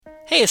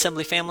Hey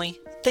Assembly family,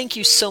 thank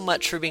you so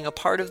much for being a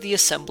part of the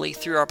Assembly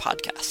through our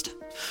podcast.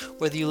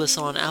 Whether you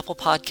listen on Apple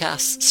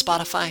Podcasts,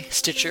 Spotify,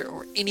 Stitcher,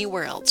 or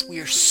anywhere else, we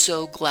are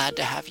so glad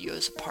to have you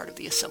as a part of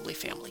the Assembly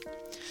family.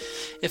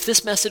 If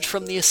this message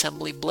from the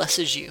Assembly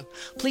blesses you,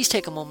 please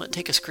take a moment,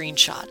 take a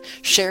screenshot,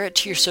 share it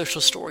to your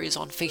social stories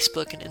on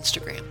Facebook and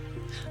Instagram.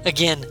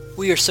 Again,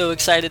 we are so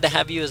excited to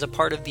have you as a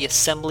part of the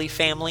Assembly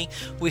family.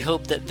 We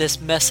hope that this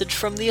message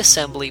from the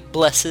Assembly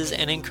blesses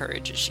and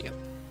encourages you.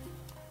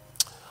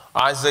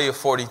 Isaiah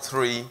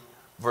 43,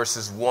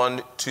 verses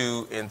 1,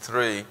 2, and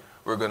 3.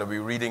 We're going to be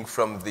reading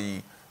from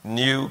the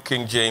New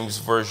King James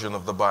Version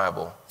of the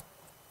Bible.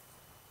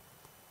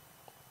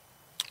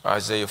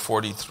 Isaiah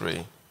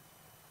 43.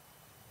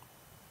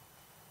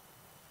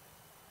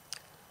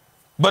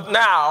 But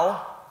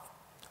now,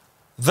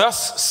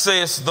 thus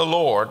saith the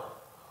Lord,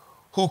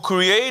 who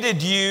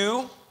created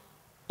you,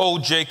 O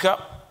Jacob,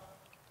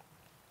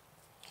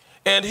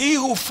 and he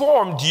who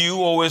formed you,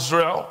 O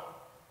Israel,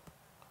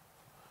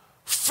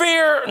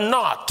 fear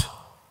not,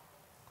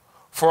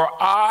 for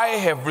I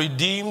have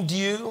redeemed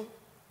you.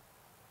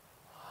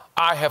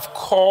 I have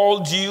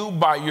called you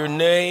by your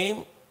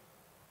name,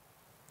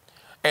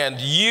 and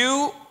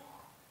you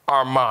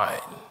are mine.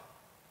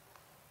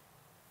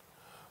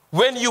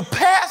 When you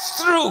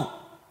pass through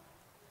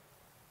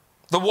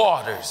the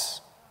waters,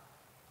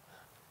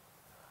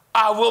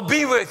 I will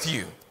be with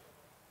you.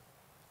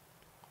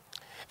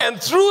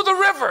 And through the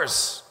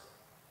rivers,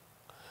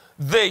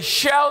 they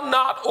shall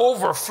not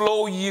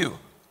overflow you.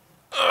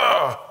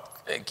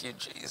 Thank you,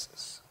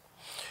 Jesus.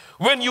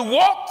 When you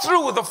walk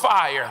through the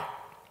fire,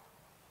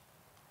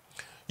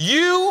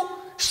 you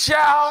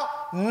shall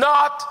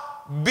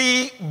not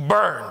be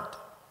burned,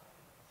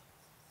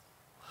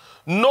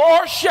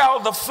 nor shall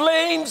the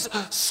flames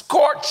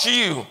scorch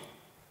you.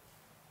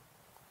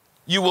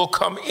 You will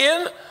come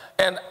in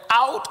and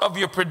out of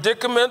your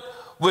predicament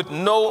with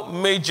no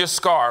major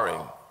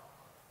scarring.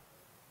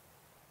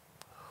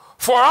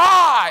 For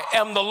I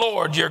am the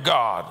Lord your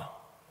God,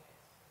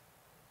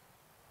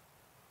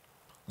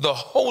 the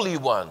Holy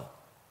One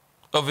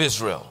of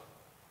Israel.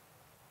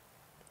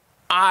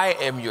 I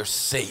am your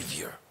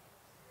Savior.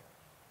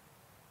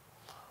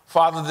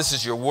 Father, this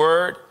is your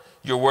word.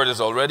 Your word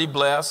is already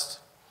blessed.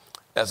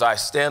 As I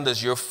stand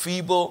as your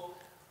feeble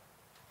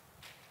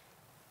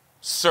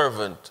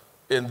servant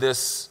in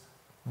this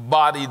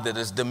body that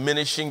is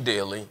diminishing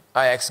daily,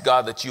 I ask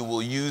God that you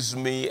will use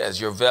me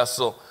as your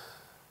vessel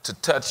to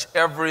touch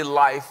every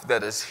life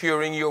that is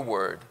hearing your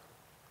word.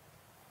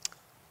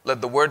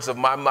 Let the words of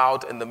my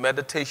mouth and the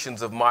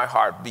meditations of my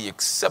heart be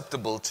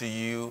acceptable to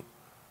you,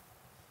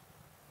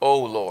 O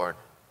Lord,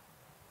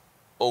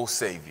 O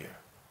Savior,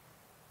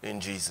 in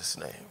Jesus'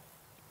 name.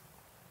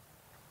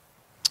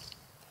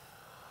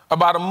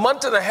 About a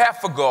month and a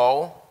half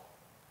ago,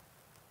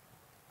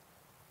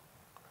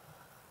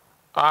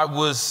 I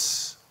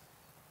was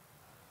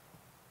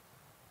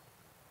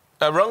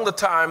around the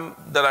time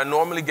that I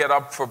normally get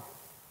up for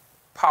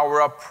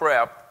Power Up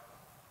Prep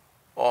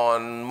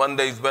on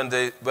Mondays,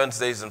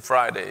 Wednesdays, and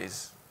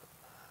Fridays.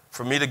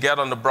 For me to get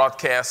on the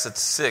broadcast at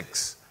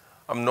 6,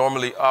 I'm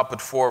normally up at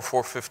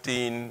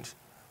 4:15,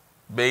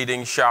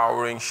 bathing,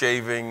 showering,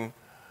 shaving,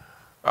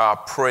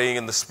 praying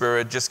in the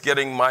Spirit, just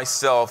getting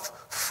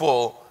myself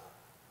full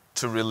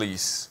to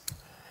release.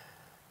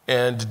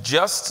 And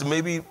just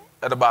maybe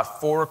at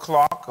about 4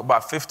 o'clock,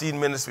 about 15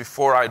 minutes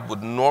before I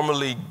would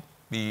normally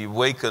be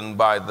wakened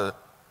by the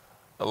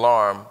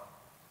alarm,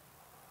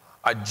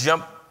 I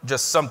jumped,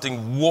 just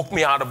something woke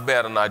me out of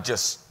bed, and I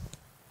just,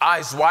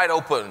 eyes wide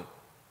open.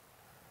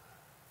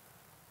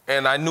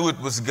 And I knew it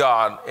was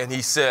God, and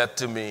he said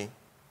to me,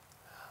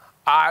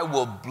 I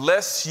will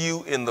bless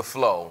you in the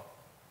flow.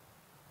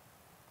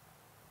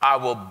 I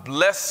will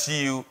bless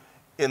you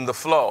in the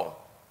flow.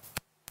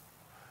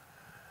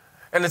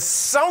 And it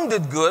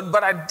sounded good,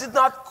 but I did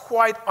not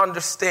quite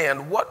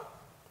understand what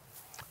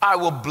I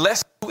will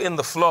bless you in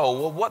the flow.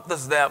 Well, what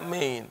does that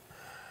mean?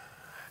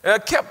 And I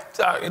kept,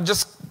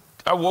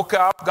 I woke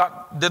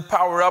up, did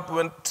Power Up,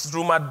 went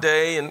through my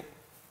day, and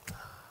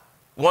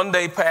one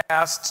day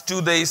passed,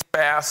 2 days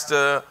passed,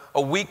 a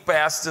week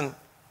passed, and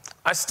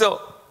I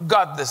still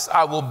got this.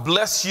 I will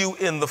bless you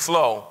in the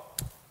flow.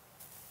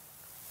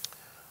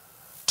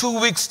 2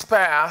 weeks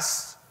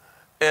passed,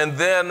 and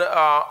then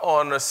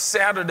on a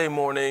Saturday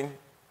morning,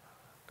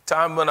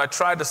 time when I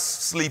try to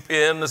sleep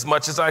in as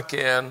much as I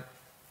can,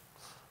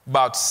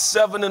 about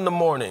 7 in the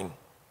morning,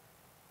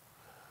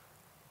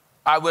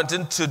 I went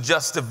into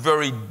just a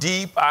very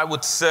deep, I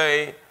would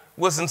say,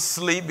 wasn't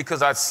sleep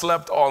because I'd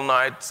slept all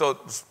night, so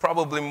it was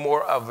probably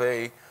more of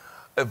a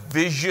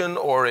vision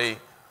or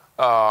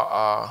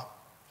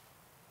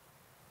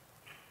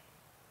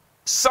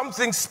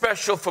something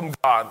special from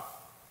God.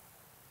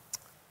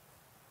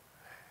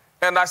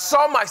 And I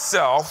saw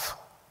myself,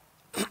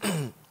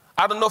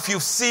 I don't know if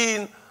you've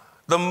seen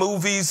the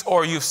movies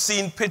or you've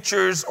seen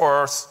pictures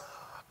or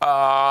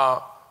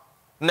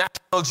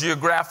National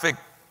Geographic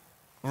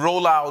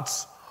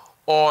rollouts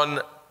on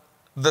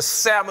the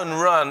Salmon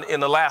Run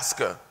in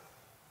Alaska,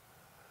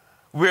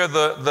 where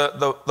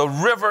the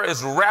river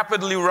is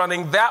rapidly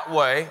running that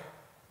way,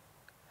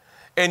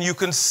 and you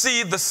can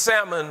see the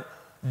salmon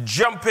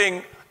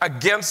jumping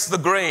against the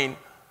grain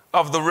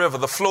of the river,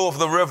 the flow of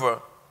the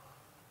river,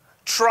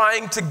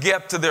 trying to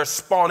get to their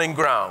spawning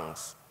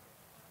grounds.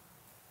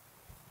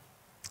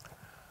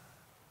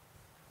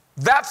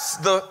 That's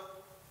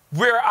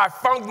where I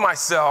found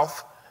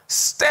myself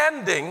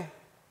standing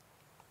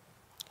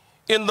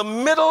in the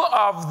middle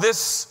of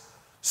this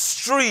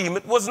stream.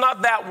 It was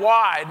not that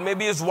wide,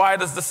 maybe as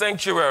wide as the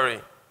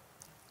sanctuary.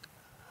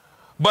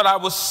 But I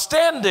was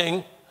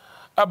standing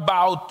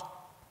about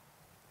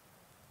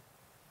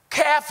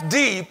calf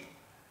deep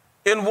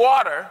in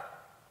water,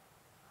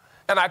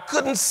 and I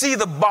couldn't see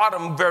the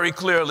bottom very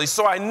clearly.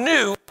 So I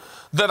knew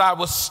that I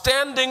was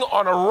standing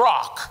on a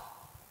rock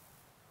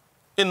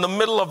in the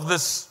middle of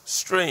this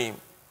stream.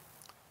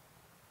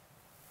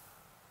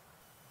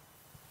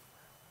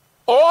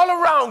 All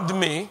around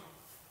me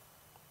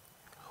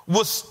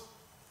was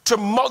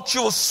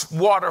tumultuous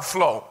water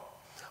flow.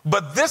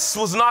 But this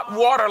was not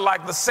water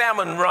like the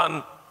salmon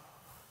run.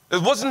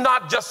 It was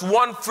not just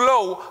one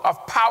flow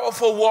of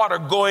powerful water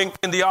going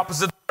in the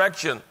opposite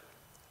direction.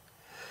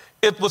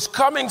 It was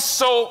coming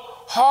so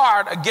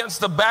hard against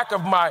the back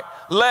of my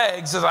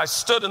legs as I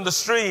stood in the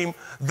stream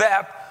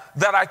that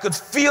I could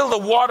feel the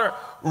water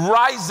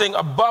rising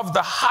above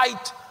the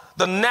height,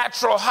 the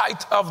natural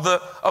height of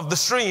the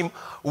stream,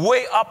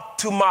 way up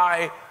to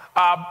my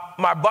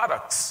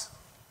buttocks.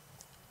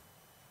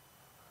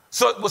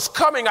 So it was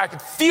coming. I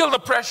could feel the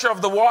pressure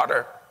of the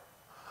water.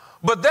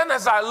 But then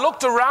as I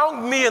looked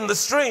around me in the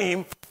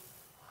stream,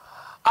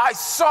 I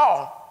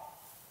saw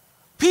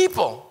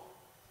people.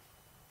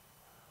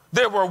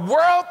 There were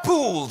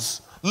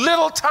whirlpools,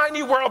 little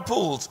tiny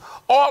whirlpools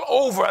all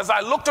over. As I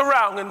looked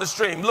around in the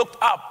stream,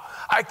 looked up,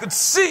 I could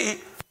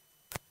see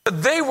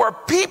that they were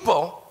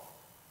people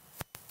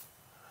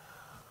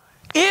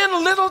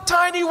in little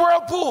tiny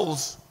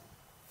whirlpools,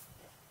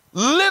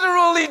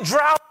 literally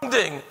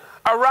drowning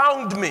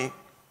around me.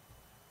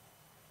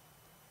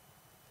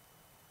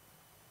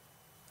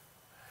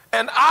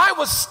 And I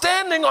was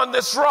standing on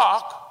this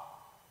rock.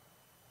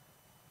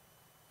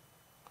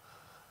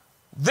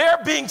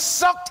 They're being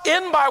sucked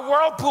in by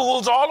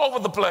whirlpools all over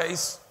the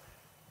place.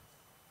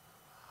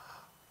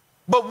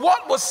 But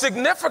what was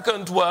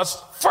significant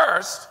was,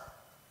 first,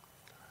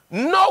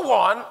 no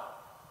one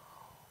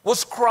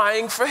was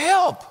crying for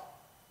help.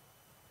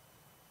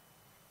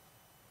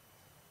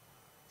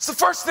 It's the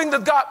first thing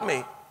that got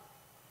me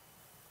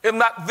in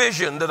that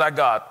vision that I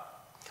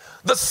got.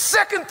 The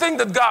second thing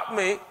that got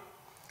me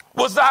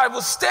was that I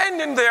was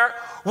standing there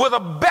with a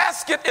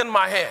basket in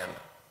my hand.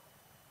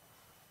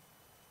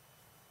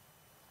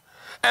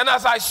 And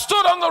as I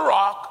stood on the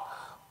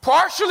rock,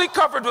 partially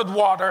covered with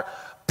water,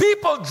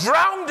 people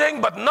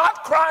drowning but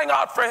not crying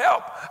out for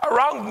help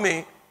around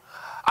me,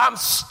 I'm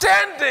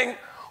standing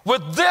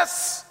with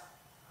this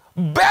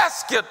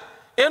basket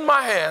in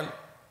my hand,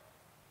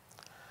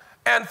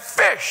 and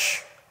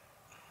fish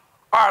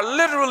are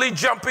literally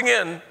jumping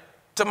in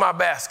to my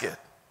basket.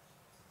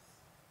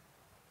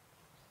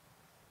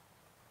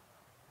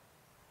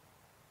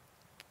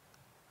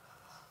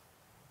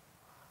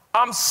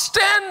 I'm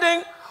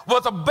standing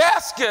with a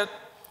basket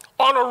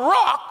on a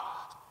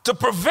rock to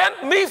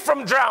prevent me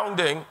from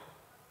drowning,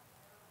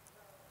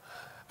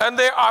 and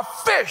there are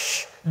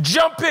fish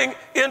jumping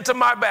into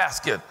my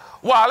basket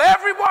while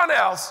everyone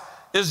else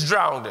is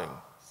drowning.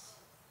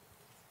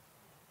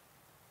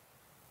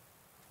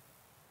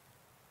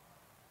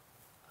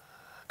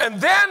 And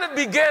then it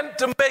began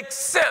to make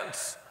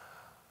sense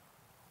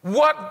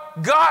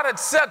what God had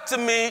said to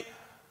me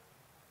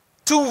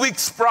 2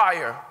 weeks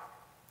prior.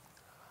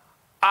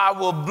 I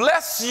will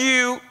bless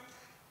you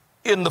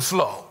in the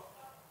flow.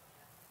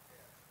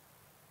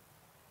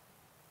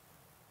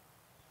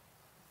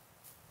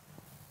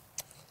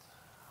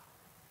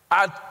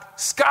 I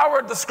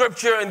scoured the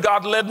scripture and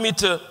God led me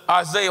to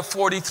Isaiah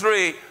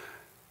 43,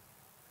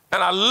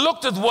 and I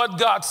looked at what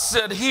God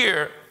said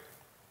here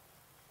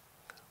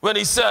when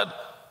he said,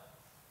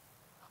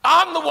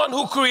 I'm the one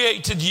who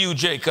created you,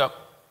 Jacob.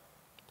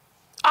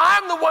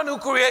 I'm the one who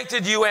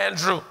created you,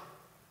 Andrew.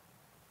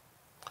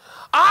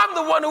 I'm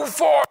the one who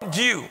formed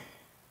you.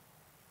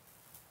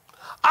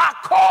 I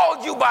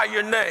called you by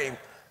your name.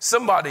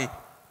 Somebody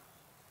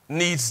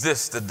needs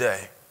this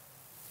today.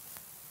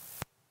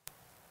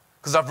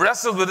 Because I've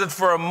wrestled with it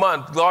for a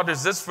month. God,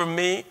 is this for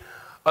me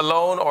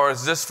alone, or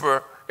is this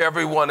for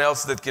everyone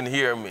else that can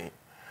hear me?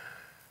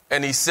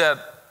 And he said,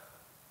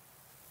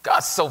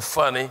 God's so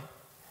funny.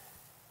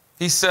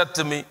 He said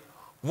to me,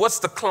 what's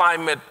the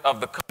climate of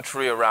the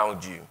country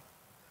around you?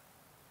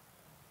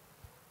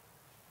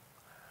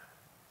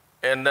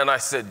 And then I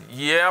said,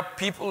 yeah,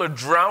 people are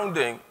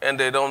drowning and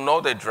they don't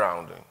know they're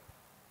drowning.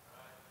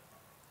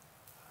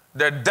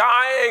 They're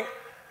dying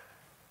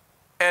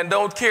and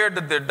don't care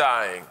that they're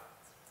dying.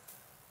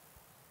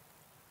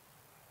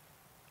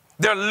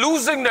 They're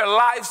losing their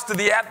lives to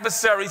the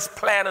adversary's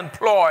plan and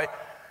ploy,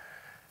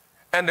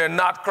 and they're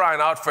not crying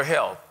out for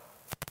help.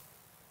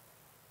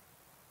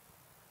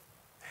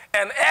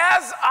 And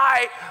as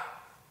I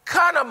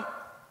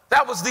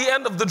that was the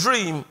end of the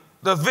dream,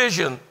 the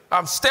vision.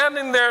 I'm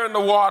standing there in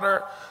the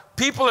water.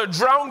 People are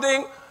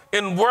drowning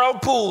in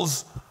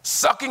whirlpools,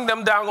 sucking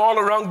them down all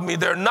around me.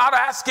 They're not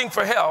asking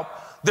for help.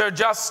 They're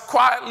just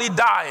quietly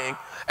dying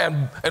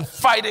and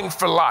fighting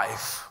for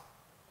life.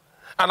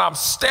 And I'm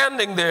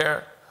standing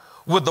there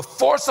with the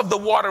force of the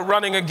water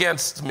running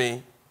against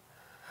me.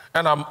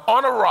 And I'm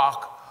on a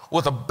rock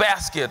with a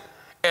basket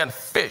and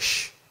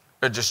fish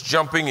are just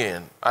jumping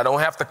in. I don't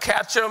have to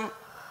catch them.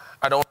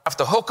 I don't have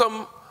to hook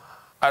them.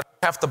 I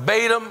don't have to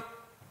bait them.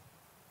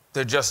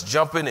 They're just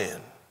jumping in.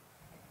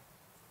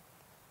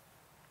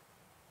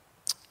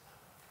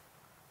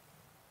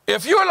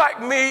 If you're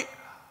like me,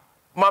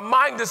 my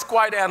mind is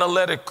quite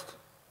analytic.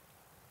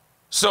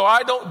 So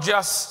I don't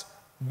just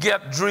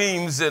get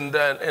dreams and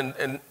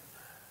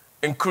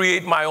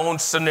create my own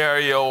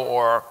scenario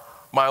or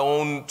my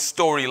own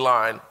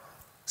storyline.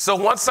 So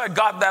once I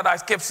got that, I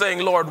kept saying,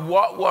 Lord,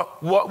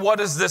 what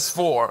is this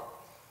for?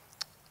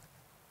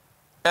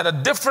 And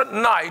at different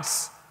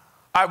nights,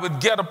 I would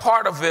get a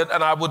part of it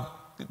and I would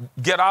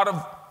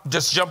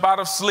just jump out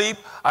of sleep.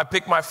 I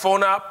pick my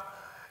phone up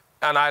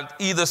and I'd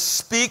either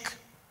speak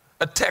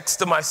a text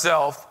to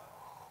myself,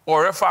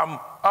 or if I'm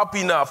up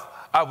enough,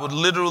 I would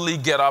literally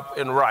get up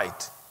and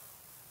write.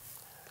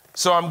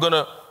 So I'm going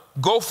to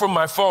go from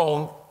my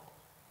phone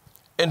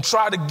and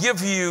try to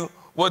give you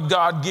what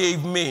God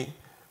gave me,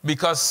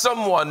 because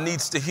someone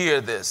needs to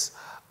hear this.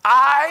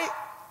 I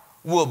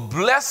will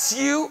bless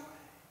you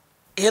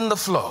in the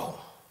flow.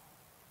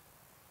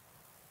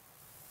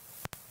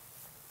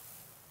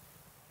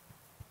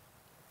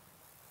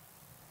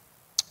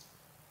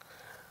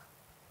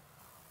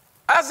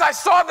 As I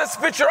saw this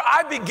picture,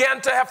 I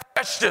began to have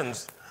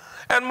questions.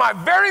 And my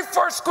very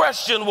first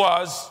question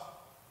was,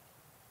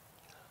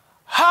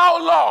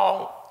 how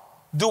long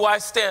do I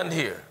stand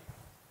here?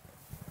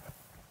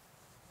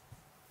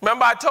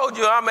 Remember, I told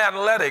you I'm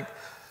analytic.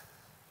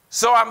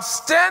 So I'm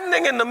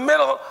standing in the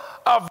middle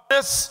of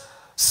this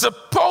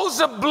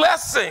supposed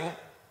blessing.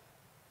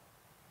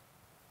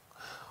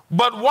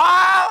 But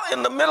while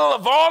in the middle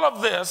of all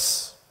of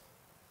this,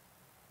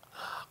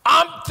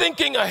 I'm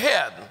thinking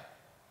ahead.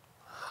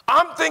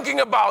 I'm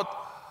thinking about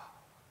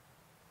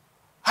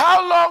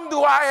how long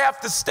do I have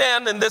to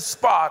stand in this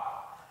spot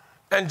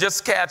and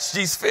just catch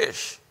these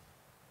fish?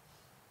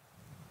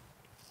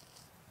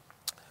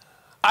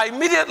 I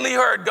immediately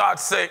heard God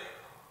say,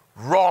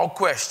 wrong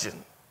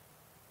question.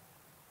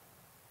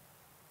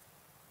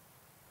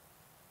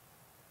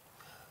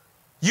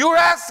 You're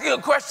asking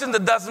a question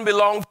that doesn't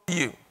belong to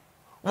you.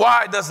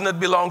 Why doesn't it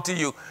belong to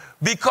you?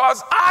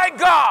 Because I,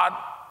 God,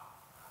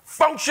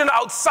 function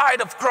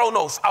outside of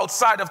Chronos,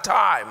 outside of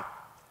time.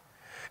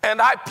 And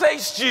I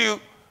placed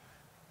you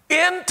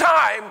in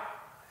time,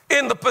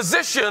 in the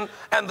position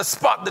and the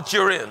spot that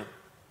you're in.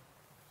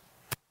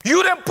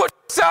 You didn't put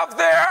yourself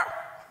there.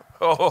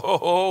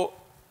 Oh,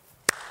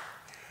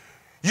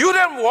 you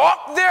didn't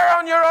walk there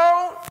on your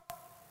own.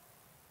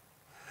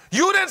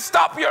 You didn't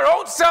stop your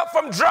own self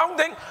from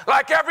drowning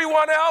like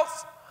everyone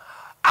else.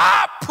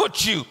 I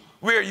put you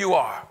where you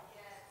are.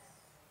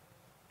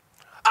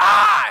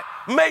 I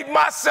made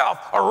myself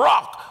a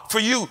rock for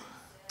you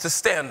to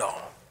stand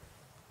on.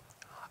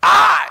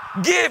 I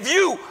give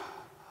you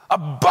a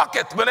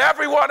bucket when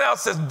everyone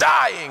else is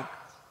dying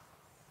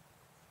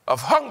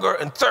of hunger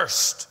and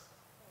thirst.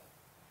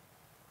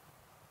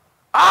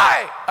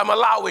 I am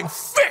allowing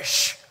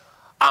fish.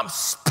 I'm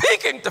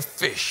speaking to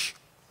fish.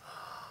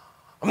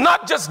 I'm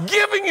not just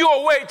giving you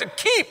a way to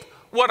keep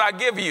what I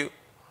give you,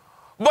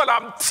 but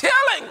I'm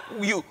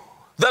telling you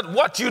that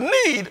what you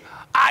need,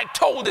 I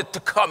told it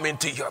to come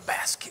into your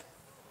basket.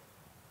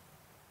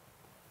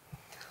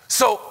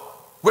 So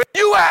when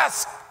you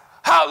ask,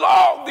 how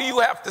long do you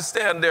have to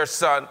stand there,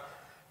 son?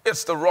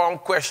 It's the wrong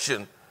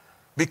question,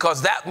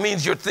 because that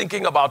means you're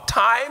thinking about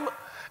time,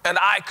 and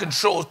I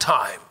control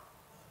time.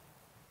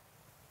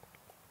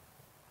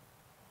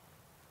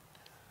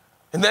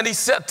 And then he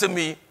said to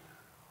me,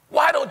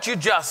 why don't you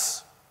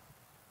just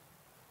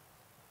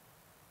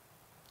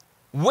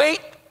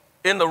wait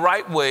in the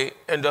right way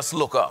and just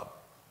look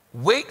up?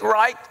 Wait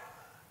right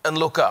and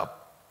look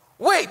up.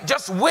 Wait,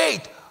 just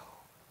wait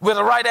with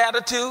the right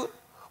attitude,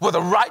 with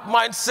the right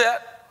mindset,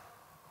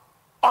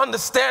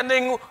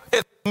 understanding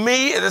it's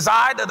me, it is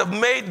I that have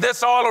made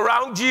this all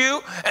around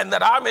you and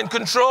that I'm in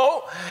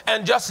control,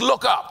 and just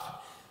look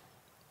up.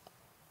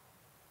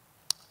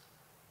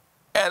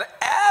 And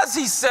as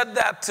he said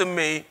that to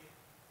me,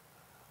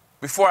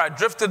 before I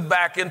drifted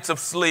back into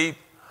sleep,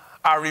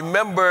 I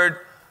remembered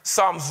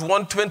Psalms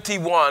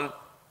 121,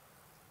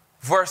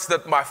 verse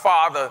that my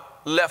father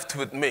left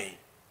with me.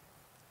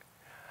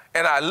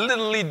 And I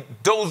literally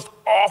dozed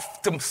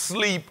off to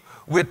sleep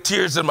with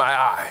tears in my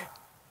eye.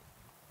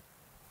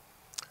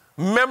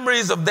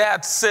 Memories of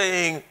that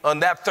saying on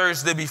that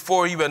Thursday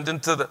before he went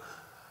into the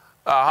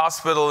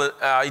hospital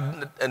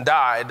and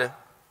died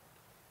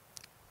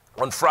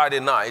on Friday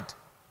night.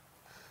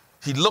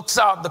 He looks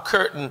out the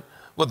curtain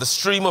with a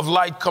stream of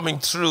light coming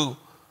through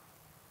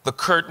the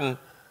curtain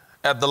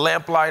at the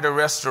Lamplighter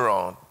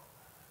restaurant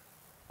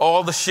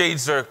All the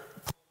shades are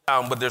pulled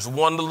down, but there's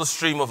one little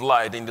stream of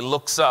light, and he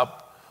looks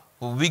up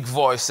with a weak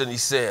voice, and he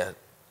said,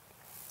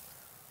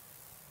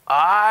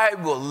 I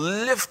will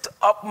lift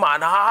up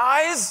mine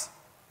eyes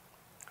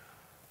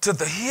to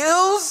the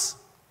hills,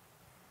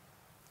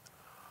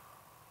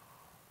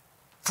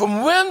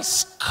 from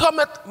whence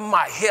cometh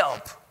my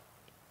help?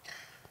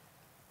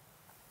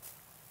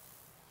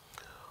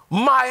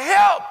 My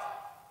help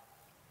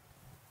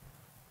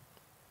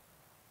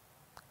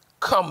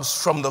comes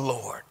from the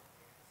Lord,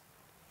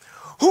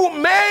 who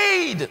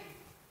made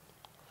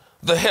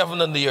the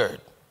heaven and the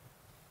earth.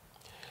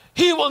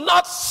 He will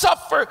not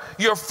suffer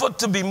your foot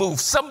to be moved.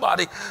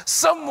 Someone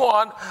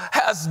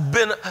has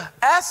been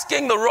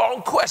asking the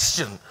wrong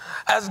question.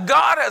 As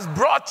God has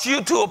brought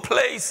you to a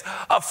place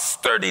of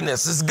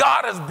sturdiness, as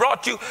God has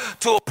brought you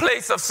to a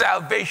place of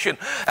salvation,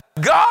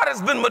 as God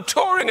has been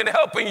maturing and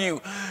helping you,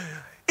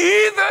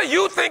 either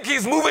you think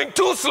he's moving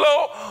too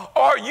slow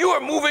or you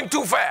are moving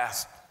too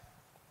fast.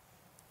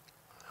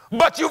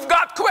 But you've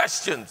got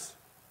questions.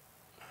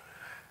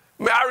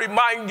 May I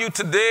remind you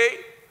today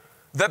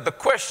that the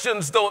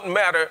questions don't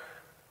matter.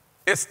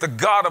 It's the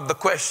God of the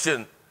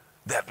question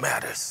that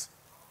matters.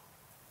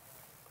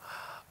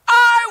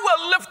 I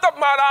will lift up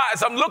my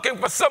eyes. I'm looking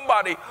for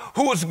somebody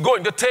who is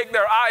going to take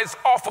their eyes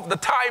off of the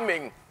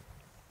timing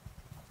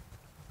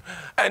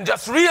and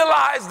just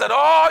realize that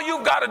all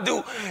you've got to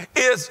do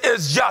is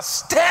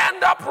just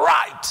stand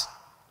upright,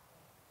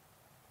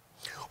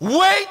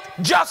 wait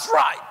just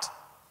right,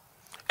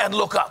 and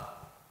look up.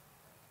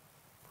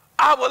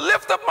 I will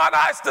lift up mine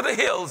eyes to the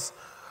hills.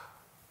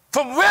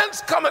 From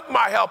whence cometh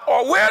my help?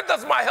 Or where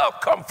does my help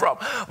come from?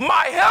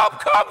 My help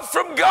comes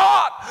from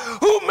God,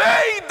 who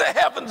made the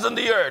heavens and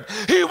the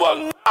earth. He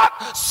will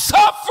not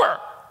suffer.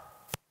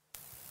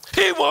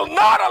 He will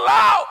not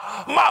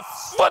allow my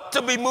foot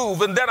to be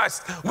moved. And then I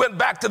went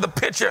back to the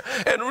picture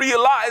and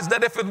realized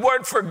that if it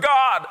weren't for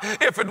God,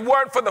 if it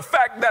weren't for the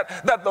fact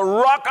that the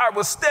rock I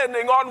was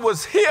standing on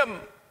was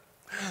him,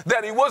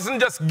 that he wasn't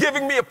just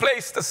giving me a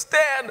place to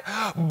stand,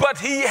 but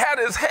he had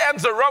his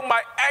hands around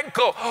my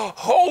ankle,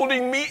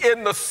 holding me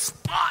in the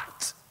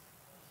spot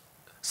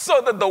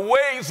so that the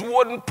waves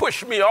wouldn't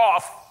push me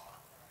off.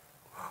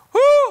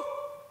 Woo!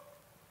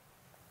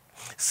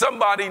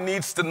 Somebody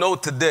needs to know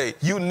today,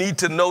 you need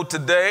to know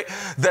today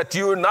that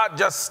you're not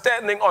just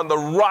standing on the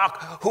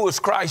rock who is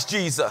Christ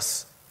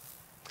Jesus,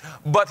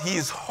 but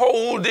he's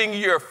holding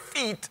your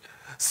feet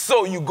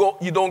so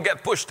you don't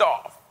get pushed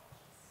off.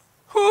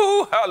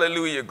 Ooh,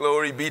 hallelujah,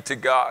 glory be to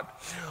God.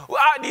 Well,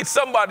 I need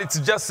somebody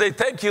to just say,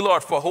 thank you,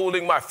 Lord, for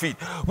holding my feet.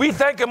 We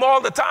thank him all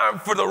the time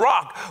for the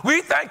rock.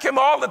 We thank him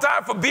all the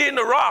time for being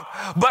the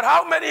rock. But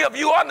how many of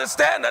you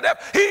understand that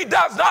if he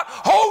does not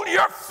hold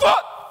your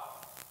foot,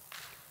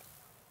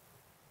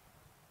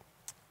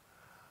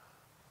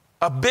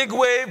 a big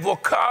wave will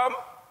come?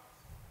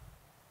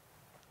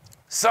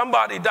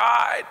 Somebody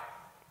died.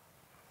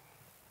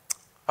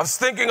 I was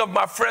thinking of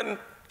my friend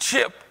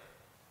Chip,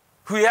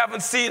 who we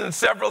haven't seen in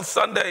several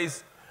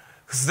Sundays.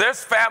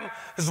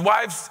 His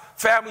wife's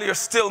family are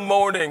still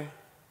mourning.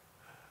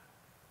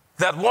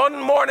 That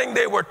one morning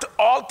they were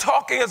all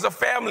talking as a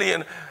family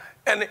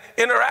and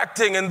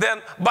interacting, and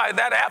then by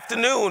that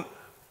afternoon,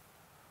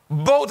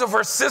 both of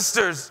her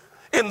sisters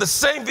in the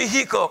same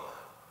vehicle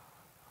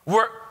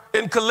were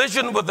in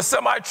collision with the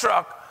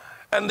semi-truck,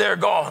 and they're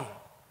gone.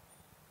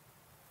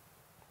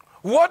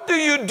 What do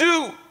you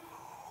do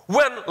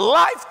when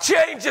life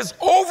changes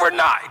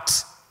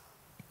overnight?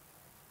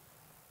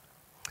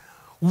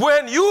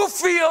 When you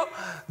feel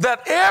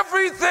that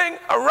everything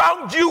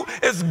around you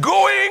is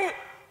going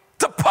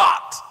to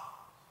pot,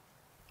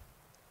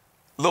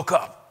 look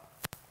up.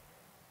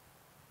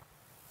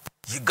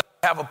 You got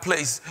to have a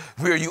place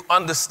where you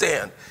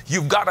understand.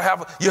 You've got to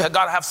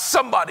have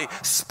somebody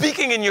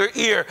speaking in your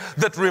ear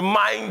that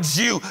reminds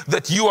you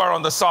that you are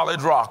on the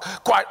solid rock.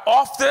 Quite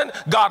often,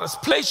 God has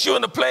placed you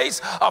in a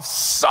place of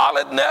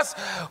solidness,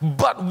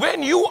 but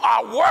when you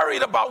are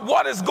worried about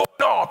what is going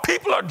on,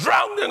 people are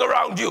drowning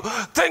around you,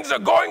 things are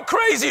going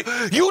crazy,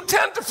 you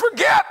tend to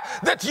forget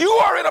that you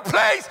are in a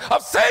place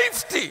of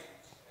safety. Amen.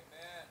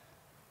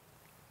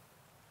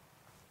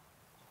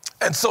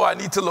 And so I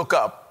need to look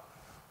up.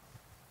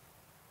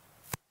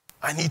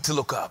 I need to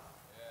look up.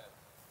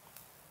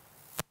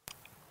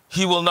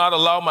 He will not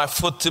allow my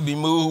foot to be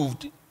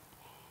moved.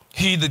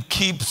 He that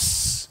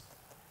keeps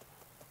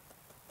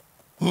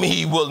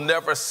me will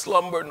never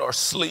slumber nor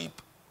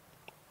sleep.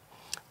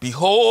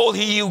 Behold,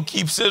 he who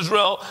keeps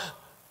Israel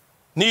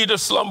neither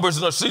slumbers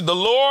nor sleeps. The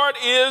Lord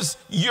is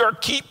your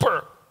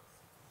keeper.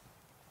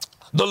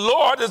 The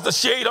Lord is the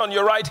shade on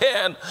your right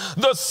hand.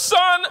 The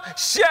sun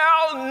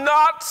shall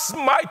not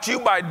smite you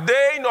by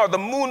day, nor the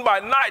moon by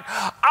night.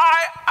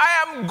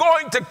 I am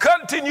going to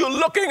continue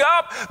looking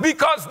up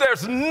because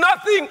there's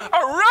nothing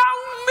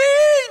around me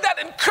that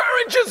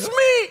encourages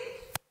me.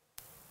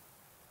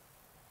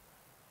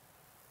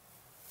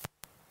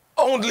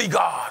 Only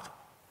God.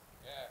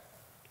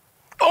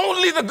 Yeah.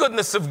 Only the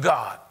goodness of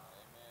God.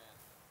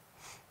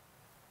 Amen.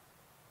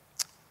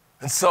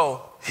 And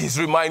so he's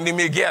reminding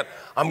me again,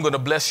 I'm going to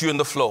bless you in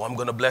the flow. I'm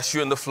going to bless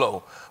you in the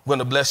flow. I'm going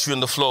to bless you in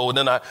the flow. And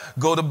then I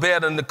go to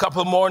bed, and a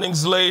couple of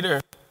mornings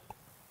later,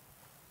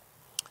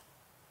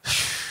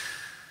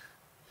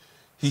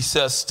 he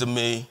says to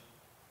me,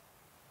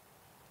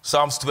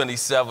 Psalms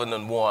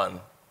 27:1.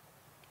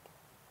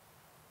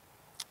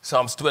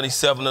 Psalms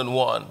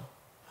 27:1.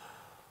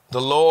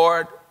 The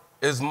Lord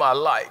is my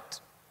light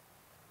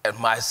and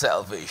my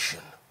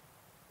salvation.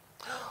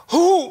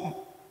 Whom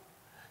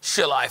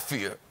shall I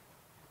fear?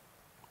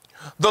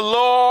 The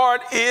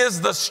Lord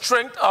is the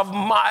strength of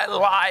my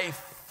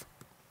life.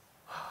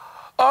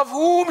 Of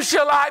whom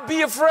shall I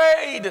be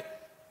afraid?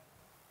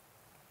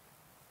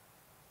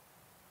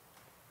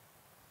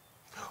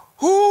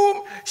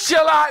 Whom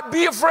shall I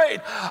be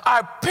afraid?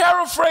 I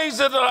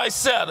paraphrased it and I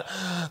said,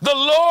 the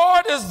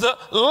Lord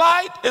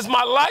is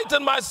my light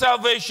and my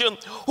salvation.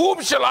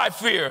 Whom shall I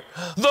fear?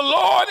 The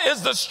Lord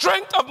is the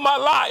strength of my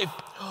life.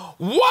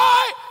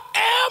 Why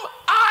am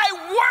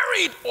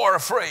I worried or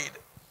afraid?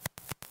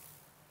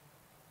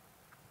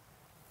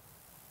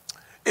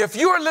 If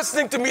you are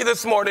listening to me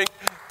this morning,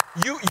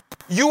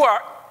 you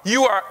are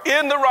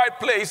in the right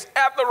place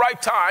at the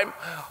right time,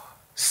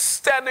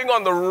 standing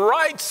on the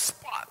right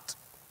spot.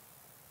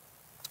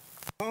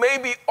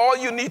 Maybe all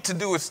you need to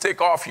do is take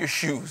off your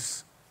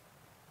shoes,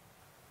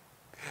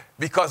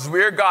 because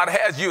where God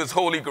has you is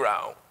holy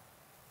ground.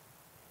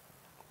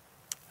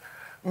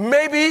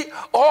 Maybe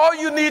all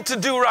you need to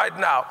do right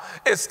now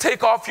is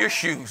take off your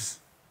shoes.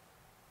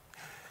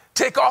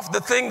 Take off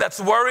the thing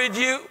that's worried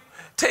you.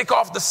 Take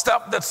off the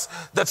stuff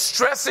that's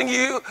stressing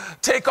you.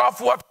 Take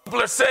off what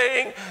people are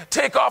saying.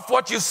 Take off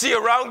what you see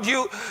around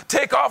you.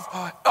 Take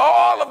off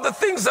all of the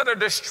things that are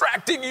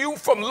distracting you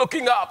from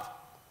looking up.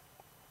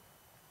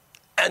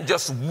 And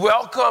just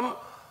welcome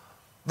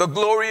the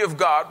glory of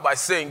God by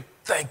saying,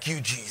 thank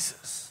you,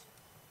 Jesus.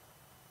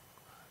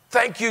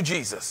 Thank you,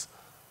 Jesus.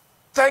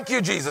 Thank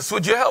you, Jesus.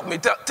 Would you help me?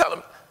 Tell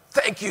him,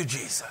 thank you,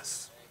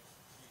 Jesus.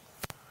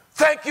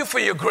 Thank you for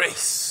your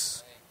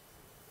grace.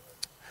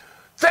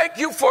 Thank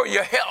you for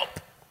your help.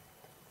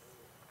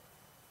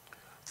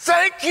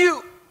 Thank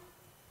you.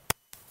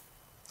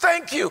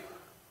 Thank you.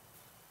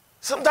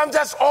 Sometimes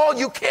that's all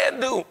you can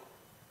do.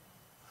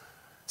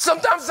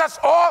 Sometimes that's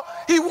all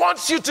he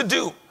wants you to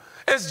do,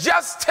 is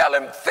just tell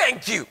him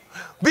thank you,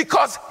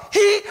 because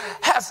he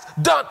has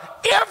done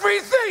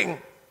everything.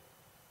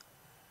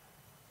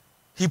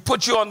 He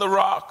put you on the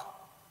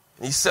rock.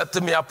 And he said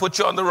to me, I put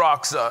you on the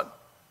rock, son.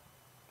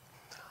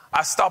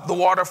 I stopped the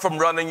water from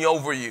running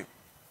over you.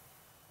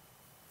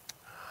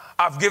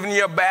 I've given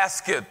you a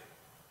basket.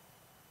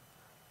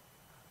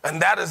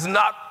 And that is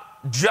not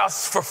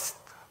just for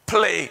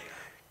play.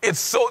 It's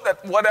so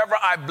that whatever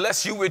I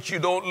bless you with, you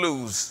don't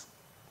lose.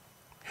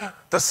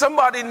 Does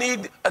somebody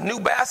need a new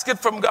basket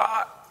from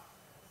God?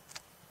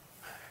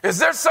 Is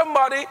there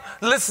somebody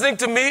listening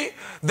to me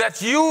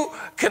that you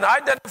can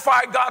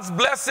identify God's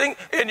blessing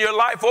in your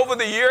life over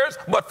the years,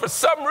 but for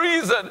some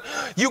reason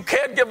you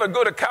can't give a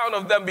good account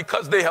of them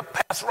because they have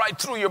passed right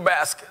through your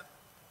basket?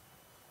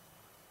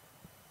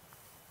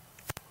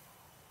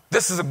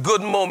 This is a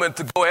good moment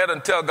to go ahead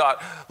and tell God,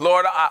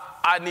 Lord,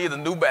 I need a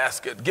new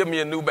basket. Give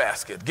me a new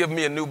basket. Give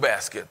me a new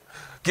basket.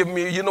 Give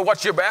me, you know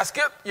what's your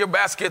basket? Your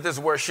basket is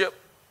worship.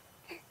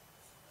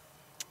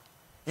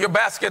 Your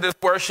basket is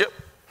worship.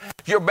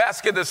 Your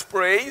basket is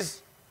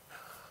praise.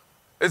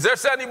 Is there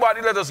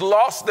anybody that has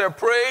lost their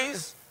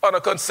praise on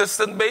a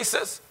consistent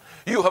basis?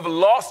 You have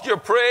lost your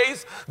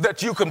praise,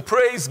 that you can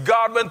praise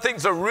God when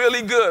things are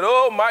really good.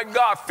 Oh my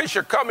God, fish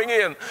are coming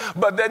in.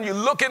 But then you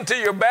look into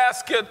your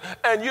basket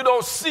and you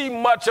don't see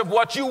much of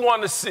what you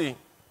want to see.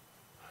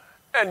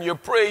 And your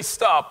praise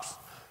stops.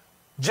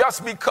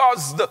 Just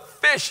because the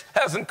fish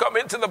hasn't come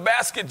into the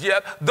basket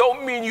yet,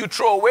 don't mean you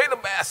throw away the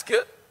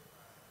basket.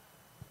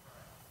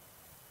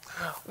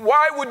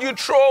 Why would you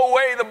throw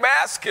away the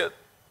basket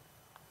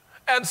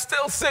and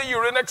still say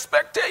you're in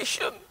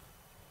expectation?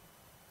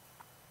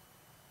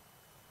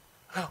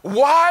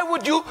 Why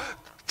would you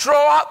throw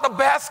out the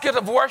basket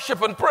of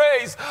worship and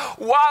praise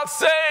while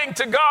saying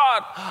to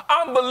God,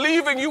 I'm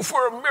believing you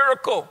for a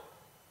miracle.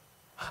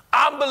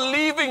 I'm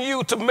believing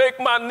you to make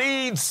my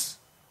needs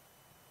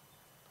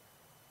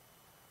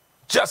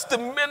just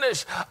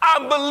diminish.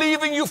 I'm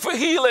believing you for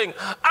healing.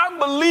 I'm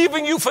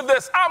believing you for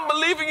this. I'm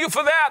believing you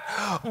for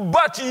that.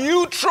 But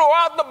you throw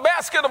out the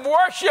basket of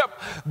worship.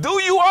 Do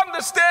you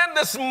understand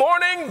this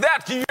morning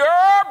that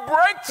your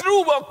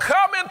breakthrough will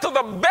come into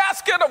the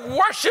basket of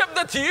worship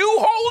that you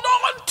hold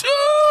on to?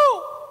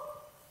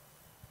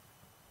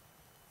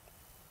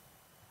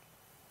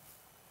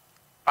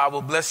 I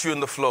will bless you in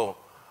the flow.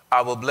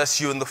 I will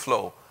bless you in the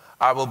flow.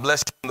 I will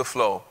bless you in the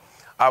flow.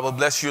 I will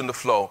bless you in the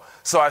flow.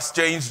 So I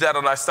changed that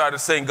and I started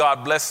saying,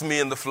 God, bless me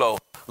in the flow.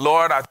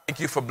 Lord, I thank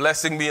you for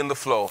blessing me in the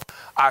flow.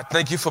 I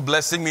thank you for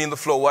blessing me in the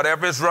flow.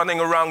 Whatever is running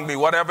around me,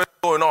 whatever is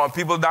going on,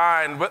 people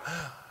dying, but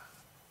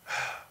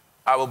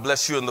I will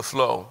bless you in the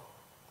flow.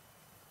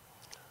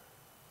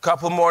 A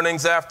couple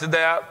mornings after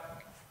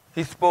that,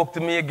 he spoke to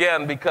me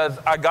again because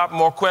I got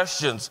more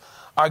questions.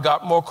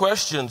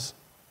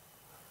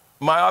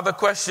 My other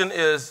question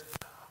is,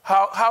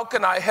 How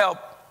can I help?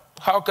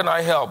 How can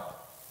I help?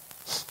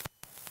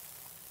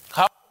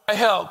 How can I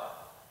help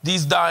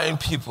these dying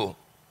people?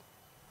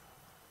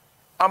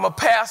 I'm a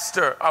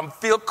pastor. I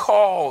feel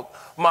called.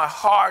 My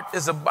heart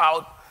is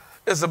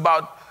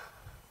about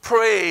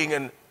praying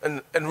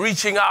and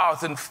reaching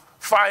out and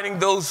finding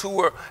those who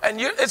are. And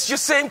it's your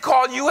same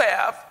call you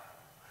have.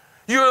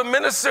 You're a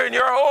minister in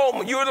your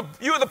home.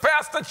 You're the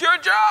pastor at your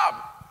job.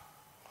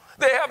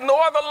 They have no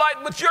other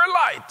light but your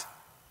light.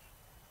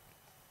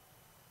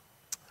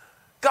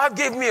 God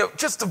gave me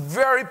just a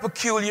very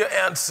peculiar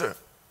answer.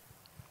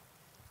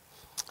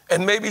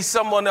 And maybe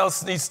someone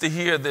else needs to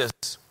hear this.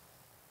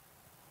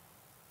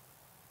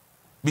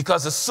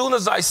 Because as soon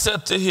as I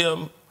said to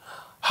him,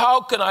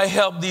 how can I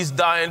help these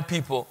dying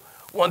people?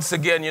 Once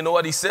again, you know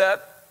what he said?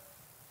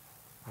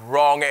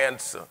 Wrong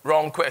answer,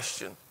 wrong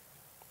question.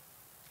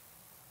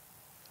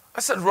 I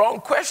said, wrong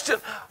question.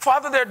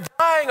 Father, they're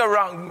dying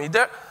around me.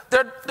 They're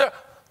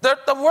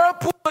the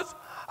whirlpool.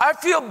 I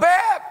feel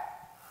bad.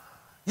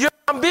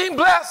 I'm being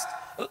blessed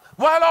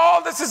while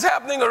all this is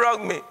happening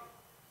around me.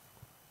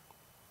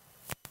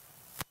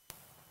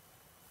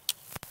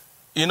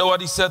 You know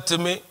what he said to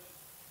me?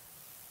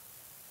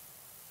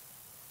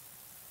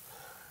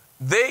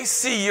 They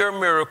see your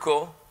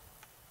miracle.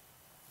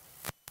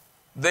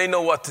 They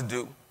know what to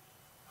do.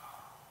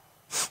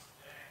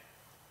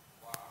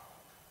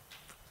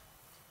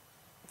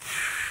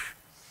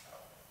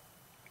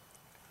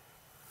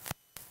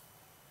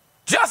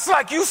 Just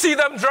like you see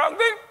them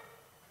drowning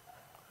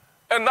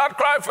and not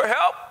cry for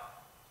help,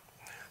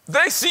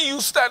 they see you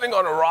standing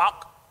on a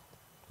rock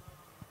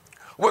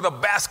with a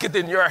basket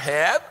in your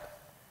hand.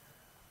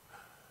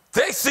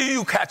 They see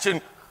you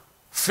catching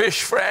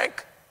fish,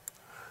 Frank.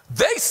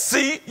 They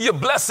see your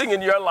blessing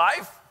in your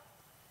life.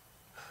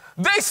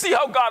 They see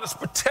how God has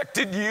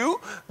protected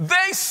you.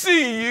 They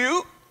see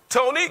you,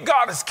 Tony,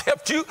 God has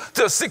kept you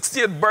to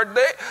 60th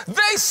birthday.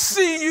 They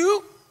see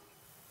you.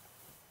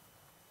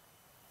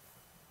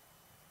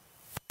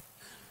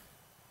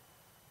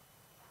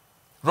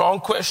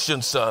 Wrong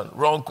question, son.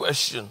 Wrong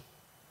question.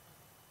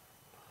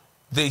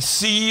 They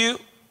see you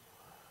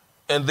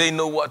and they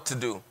know what to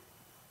do.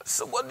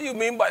 So what do you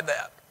mean by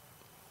that?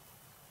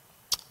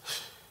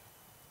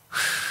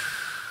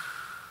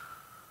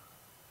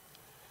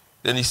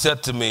 Then he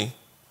said to me,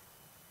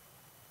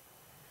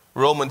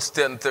 Romans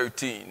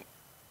 10:13.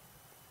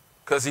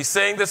 Because he's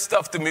saying this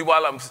stuff to me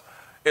while I'm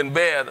in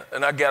bed,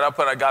 and I get up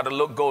and I got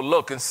to go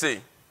look and see.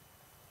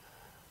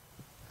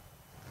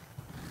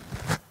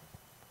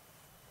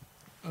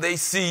 They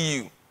see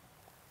you.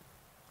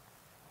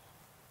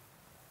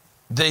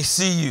 They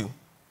see you.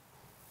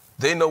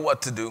 They know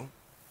what to do.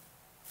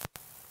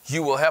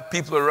 You will have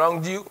people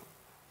around you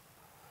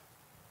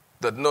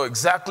that know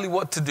exactly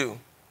what to do.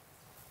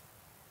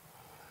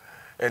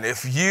 And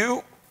if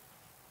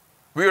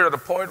we're at a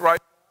point right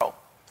now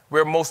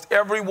where most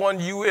everyone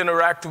you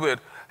interact with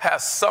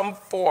has some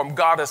form,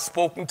 God has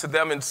spoken to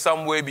them in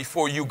some way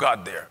before you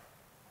got there.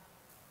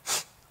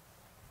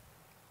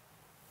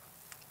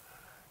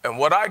 And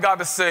what I got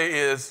to say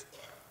is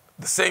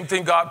the same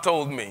thing God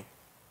told me.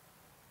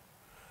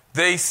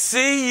 They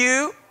see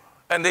you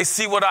and they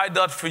see what I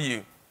done for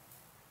you.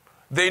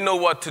 They know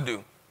what to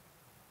do.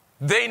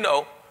 They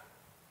know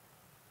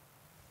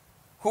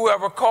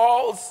whoever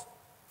calls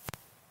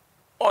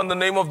on the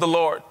name of the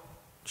Lord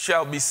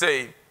shall be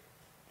saved.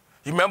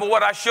 You remember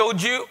what I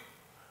showed you?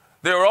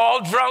 They were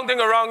all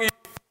drowning around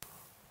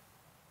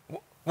you.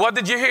 What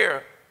did you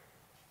hear?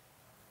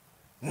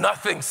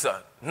 Nothing,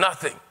 son,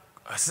 nothing.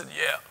 I said,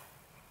 yeah.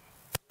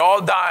 They're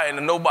all dying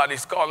and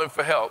nobody's calling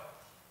for help.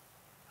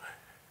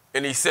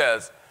 And he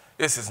says,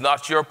 this is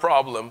not your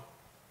problem.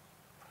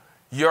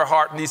 Your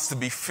heart needs to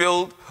be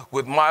filled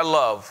with my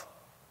love.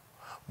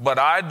 But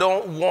I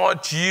don't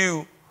want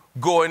you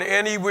going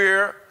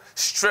anywhere,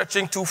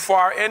 stretching too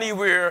far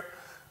anywhere,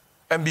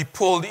 and be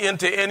pulled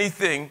into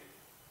anything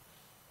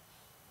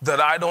that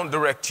I don't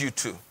direct you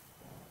to.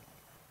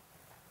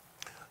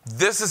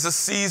 This is a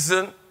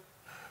season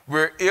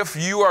where if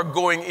you are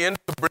going into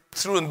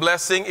breakthrough and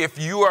blessing, if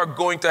you are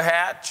going to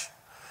hatch,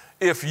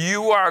 if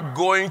you are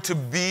going to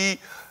be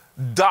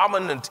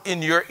dominant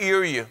in your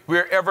area,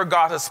 wherever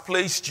God has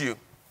placed you,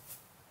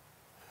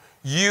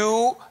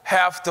 you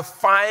have to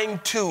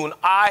fine-tune.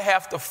 I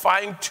have to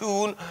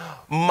fine-tune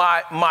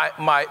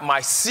my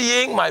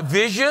seeing, my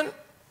vision,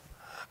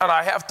 and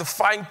I have to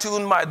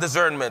fine-tune my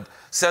discernment.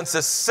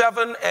 Senses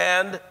 7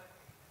 and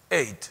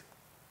 8.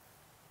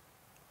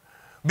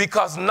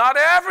 Because not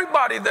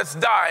everybody that's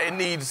dying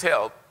needs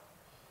help.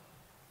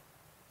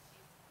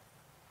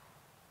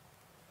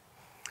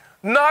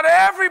 Not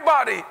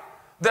everybody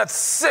that's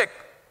sick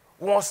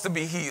wants to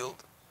be healed.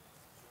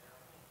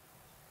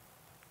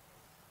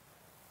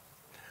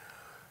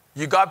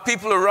 You got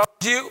people around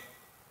you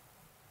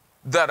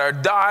that are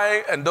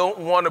dying and don't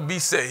want to be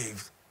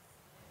saved.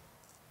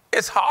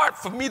 It's hard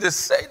for me to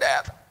say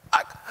that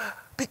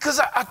because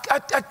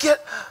I can't,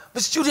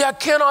 Miss Judy, I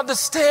can't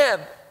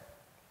understand.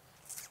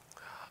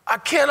 I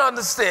can't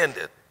understand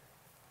it.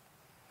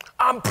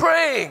 I'm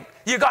praying.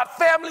 You got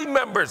family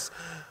members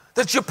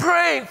that you're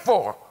praying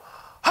for,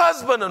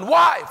 husband and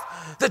wife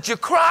that you're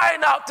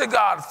crying out to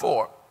God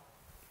for.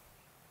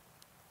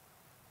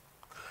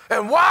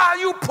 And why are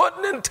you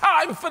putting in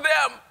time for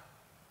them?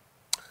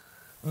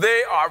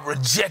 They are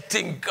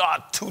rejecting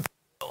God too.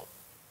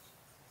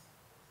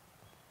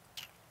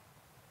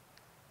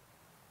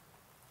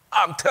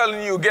 I'm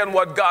telling you again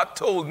what God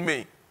told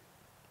me.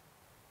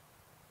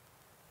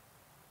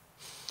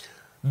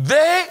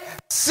 They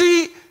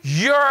see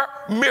your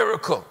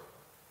miracle.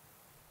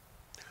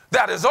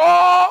 That is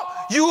all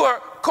you are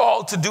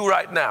called to do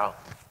right now,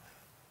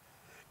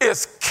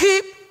 is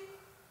keep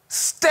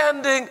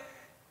standing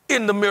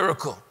in the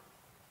miracle.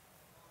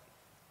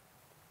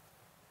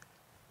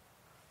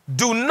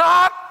 Do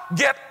not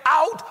get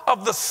out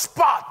of the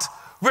spot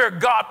where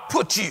God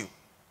put you.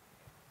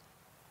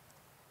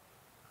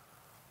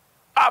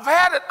 I've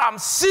had it, I'm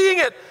seeing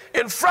it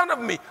in front of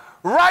me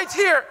right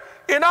here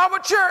in our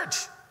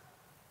church.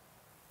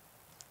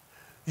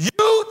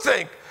 You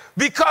think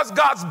because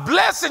God's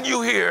blessing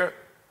you here,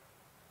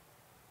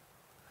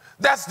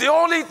 that's the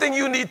only thing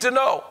you need to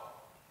know.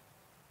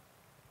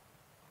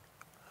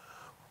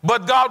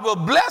 But God will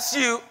bless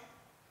you,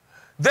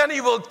 then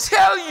He will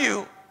tell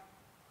you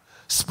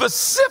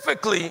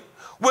specifically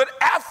with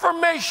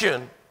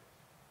affirmation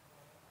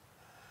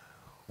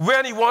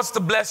when He wants to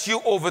bless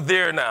you over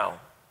there now.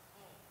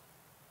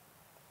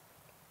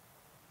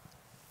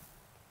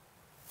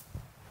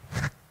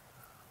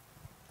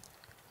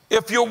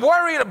 If you're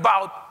worried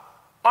about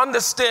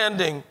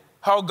understanding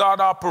how God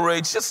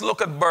operates, just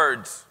look at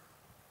birds.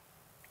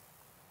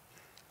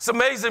 It's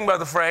amazing,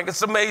 Brother Frank,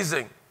 it's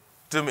amazing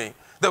to me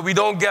that we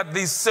don't get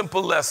these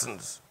simple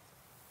lessons.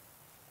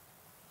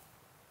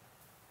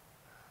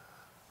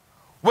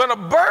 When a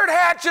bird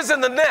hatches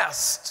in the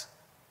nest,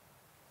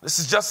 this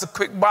is just a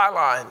quick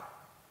byline.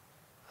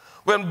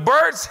 When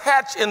birds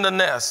hatch in the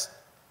nest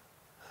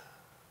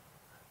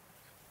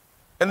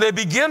and they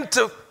begin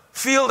to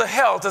feel the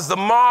health as the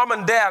mom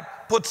and dad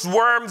puts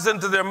worms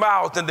into their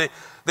mouth and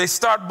they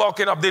start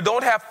bulking up. They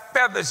don't have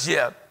feathers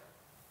yet,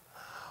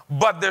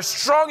 but they're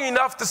strong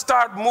enough to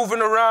start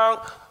moving around,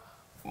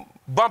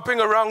 bumping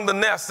around the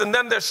nest, and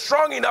then they're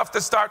strong enough to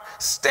start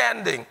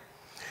standing.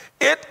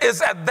 It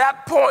is at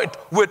that point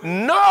with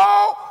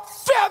no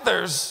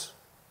feathers,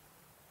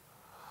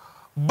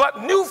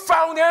 but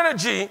newfound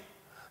energy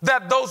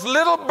that those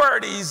little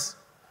birdies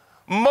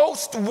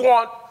most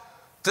want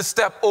to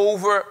step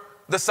over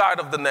the side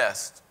of the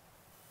nest.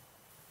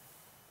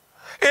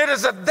 It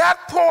is at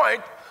that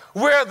point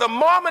where the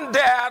mom and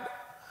dad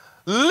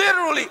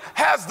literally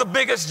has the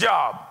biggest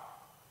job,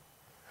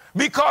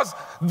 because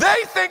they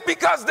think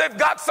because they've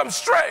got some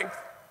strength,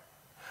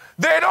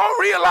 they don't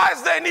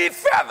realize they need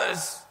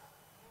feathers.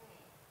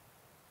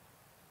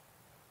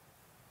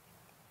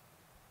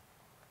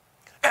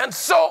 And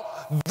so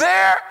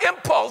their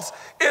impulse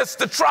is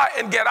to try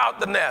and get out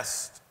the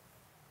nest.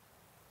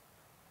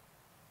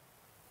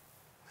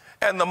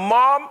 And the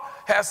mom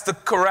has to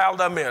corral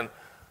them in.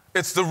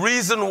 It's the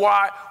reason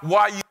why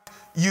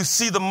you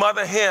see the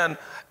mother hen,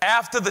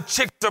 after the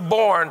chicks are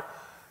born,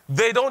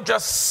 they don't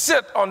just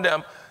sit on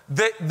them.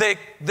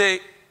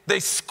 They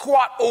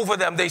squat over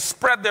them. They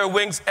spread their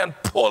wings and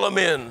pull them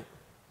in.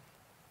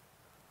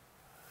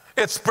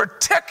 It's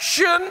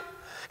protection.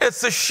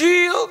 It's a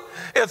shield.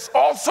 It's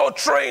also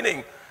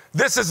training.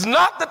 This is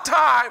not the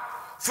time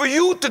for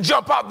you to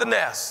jump out the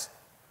nest.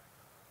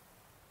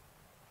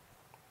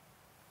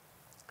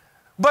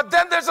 But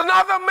then there's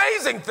another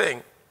amazing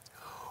thing.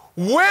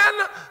 When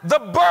the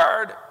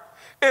bird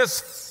is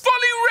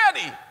fully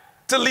ready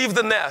to leave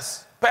the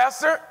nest,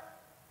 Pastor,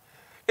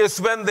 it's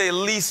when they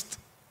least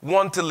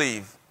want to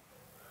leave.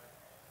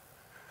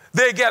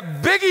 They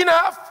get big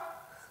enough,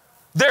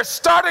 they're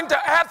starting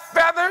to add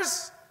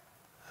feathers,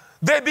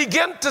 they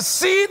begin to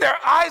see, their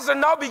eyes are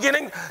now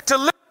beginning to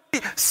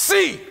literally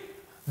see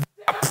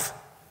depth.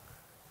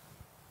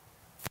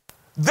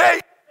 They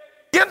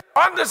begin to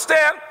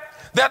understand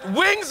that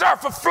wings are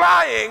for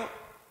flying,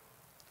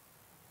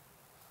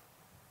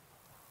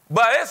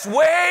 but it's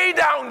way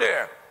down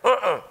there.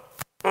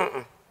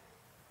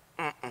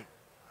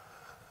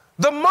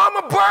 The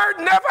mama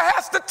bird never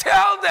has to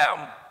tell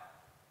them.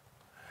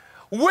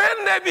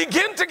 When they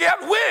begin to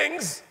get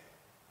wings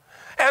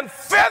and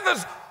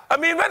feathers,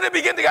 when they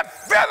begin to get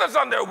feathers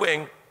on their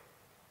wing,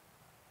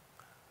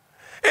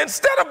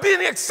 instead of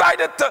being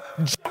excited to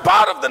jump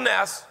out of the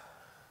nest,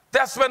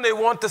 that's when they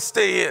want to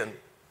stay in.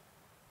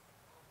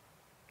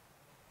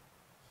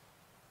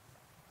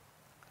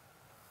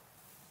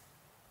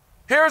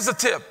 Here's a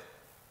tip.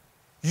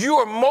 You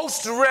are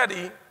most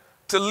ready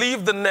to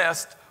leave the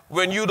nest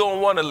when you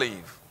don't want to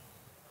leave.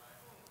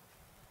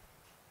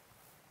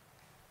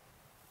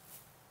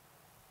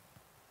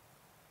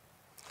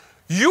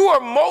 You are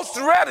most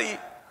ready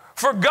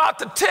for God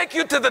to take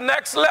you to the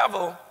next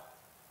level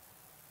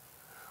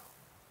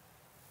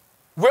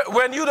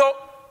when you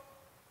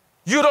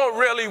don't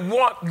really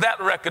want that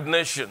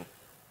recognition.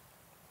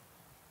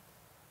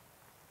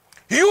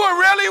 You are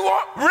really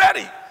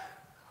ready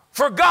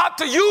for God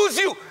to use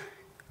you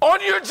on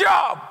your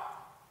job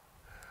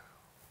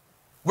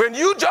When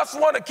you just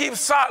want to keep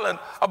silent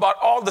about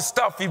all the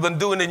stuff you've been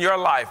doing in your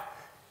life,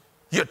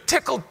 you're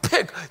tickled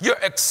pink, you're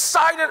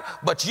excited,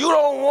 but you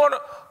don't want to,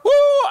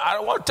 I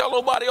don't want to tell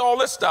nobody all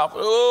this stuff.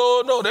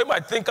 Oh, no, they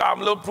might think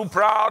I'm a little too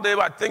proud. They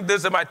might think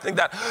this, they might think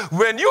that.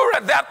 When you're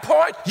at that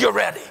point, you're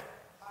ready.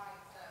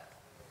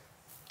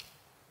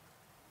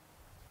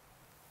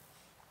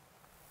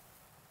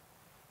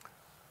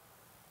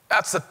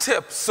 That's a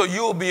tip, so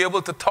you'll be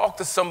able to talk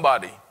to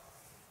somebody.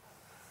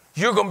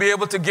 You're going to be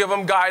able to give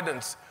them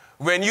guidance.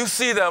 When you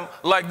see them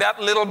like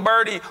that little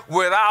birdie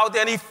without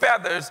any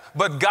feathers,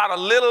 but got a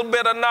little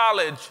bit of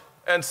knowledge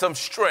and some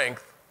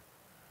strength,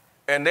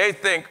 and they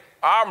think,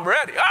 I'm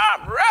ready.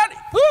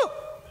 Woo!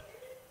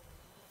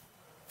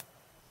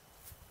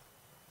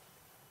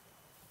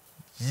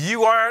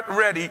 You aren't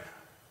ready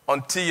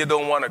until you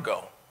don't want to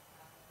go.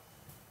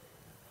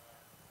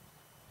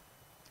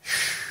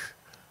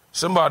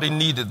 Somebody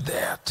needed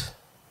that.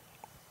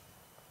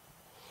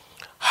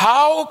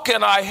 How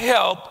can I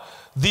help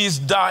these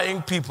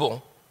dying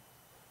people?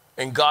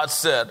 And God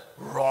said,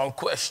 wrong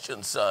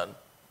question, son.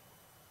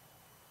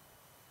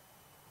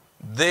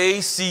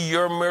 They see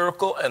your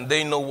miracle and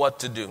they know what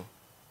to do.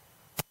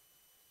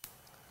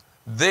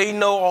 They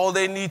know all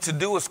they need to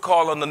do is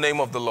call on the name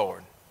of the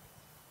Lord.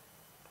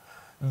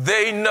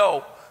 They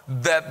know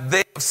that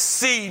they have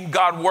seen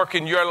God work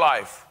in your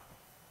life.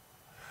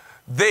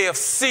 They have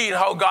seen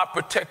how God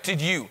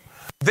protected you.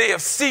 They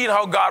have seen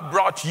how God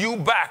brought you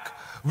back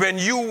when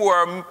you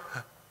were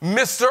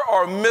Mr.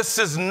 or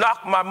Mrs.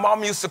 Knock. My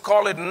mom used to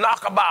call it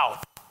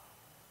knockabout.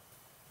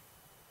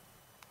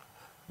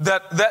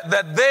 That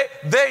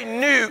they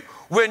knew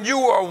when you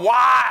were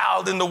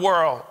wild in the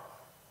world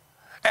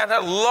and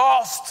had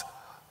lost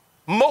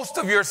most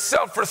of your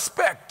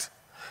self-respect.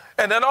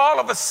 And then all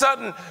of a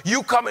sudden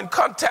you come in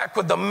contact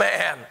with the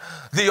man,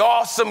 the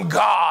awesome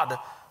God,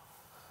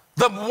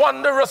 the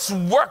wondrous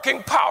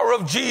working power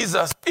of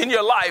Jesus in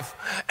your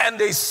life, and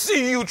they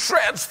see you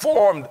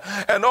transformed,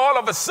 and all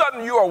of a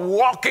sudden you are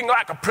walking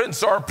like a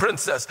prince or a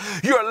princess.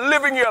 You're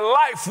living your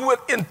life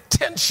with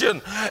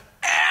intention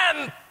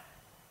and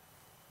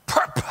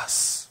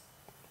purpose.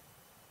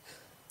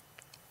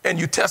 And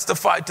you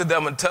testify to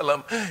them and tell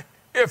them,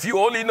 if you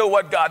only know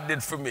what God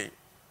did for me.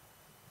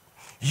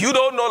 You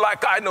don't know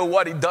like I know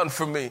what he done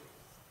for me.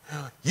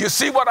 You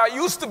see what I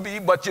used to be,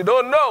 but you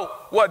don't know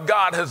what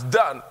God has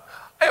done.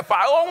 If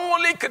I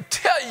only could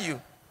tell you.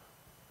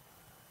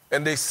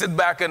 And they sit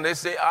back and they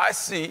say, I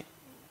see.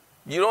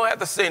 You don't have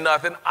to say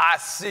nothing. I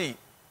see.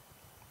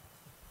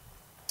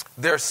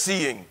 They're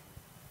seeing.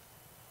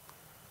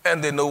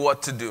 And they know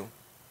what to do.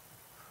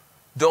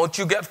 Don't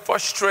you get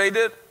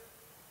frustrated?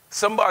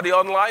 Somebody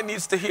online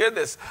needs to hear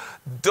this.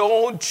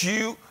 Don't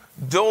you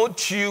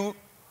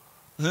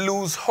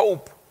lose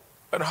hope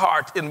and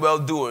heart in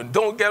well-doing.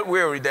 Don't get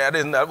weary, Dad.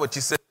 Isn't that what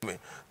you said to me?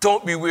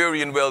 Don't be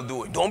weary in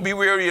well-doing. Don't be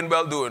weary in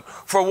well-doing.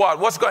 For what?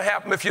 What's going to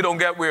happen if you don't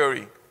get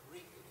weary?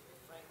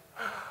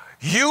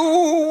 You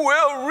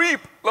will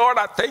reap. Lord,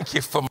 I thank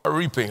you for my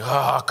reaping.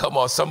 Come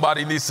on.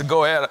 Somebody needs to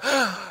go ahead.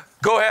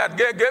 Go ahead.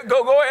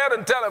 Go ahead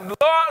and tell him,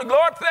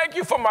 Lord, thank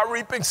you for my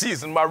reaping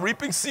season. My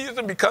reaping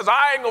season, because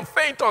I ain't going to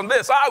faint on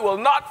this. I will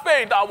not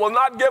faint. I will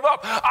not give up.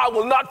 I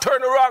will not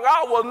turn around.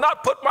 I will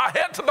not put my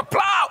head to the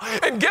plow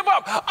and give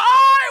up.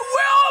 I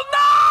will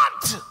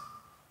not.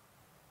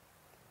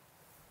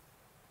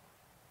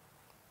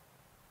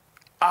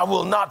 I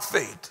will not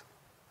faint.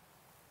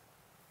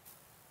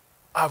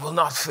 I will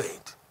not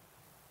faint.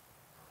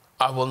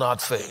 I will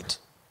not faint.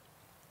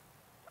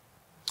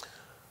 A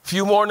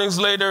few mornings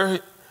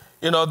later,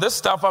 this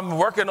stuff I'm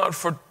working on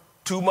for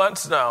 2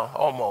 months now,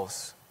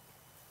 almost.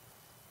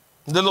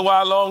 A little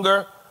while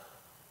longer,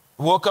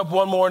 woke up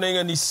one morning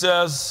and he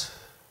says,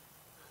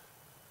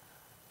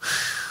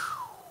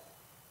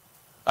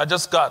 I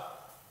just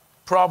got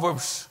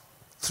Proverbs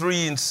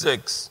 3 and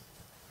 6.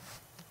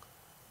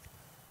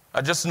 I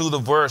just knew the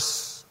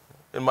verse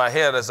in my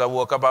head as I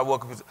woke up. I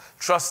woke up with,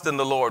 trust in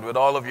the Lord with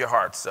all of your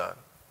heart, son.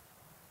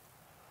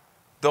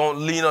 Don't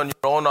lean on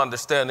your own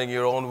understanding,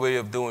 your own way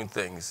of doing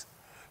things.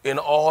 In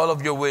all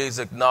of your ways,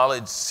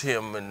 acknowledge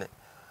him and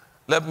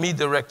let me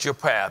direct your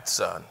path,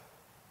 son.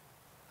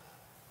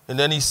 And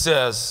then he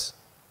says,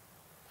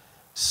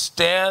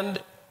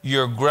 stand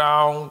your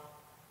ground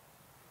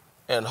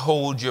and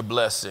hold your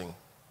blessing.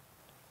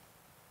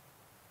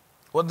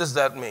 What does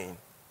that mean?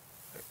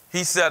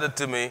 He said it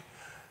to me.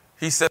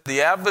 He said,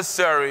 the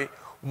adversary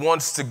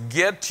wants to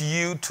get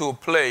you to a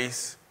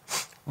place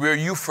where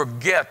you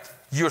forget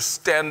you're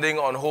standing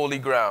on holy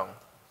ground.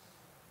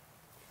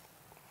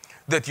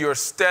 That you're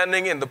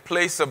standing in the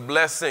place of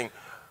blessing.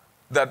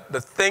 That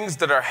the things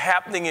that are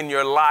happening in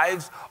your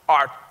lives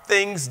are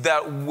things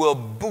that will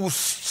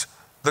boost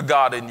the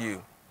God in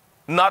you,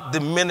 not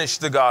diminish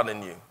the God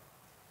in you.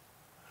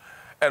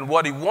 And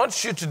what he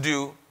wants you to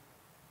do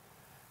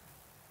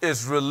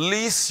is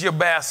release your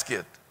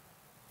basket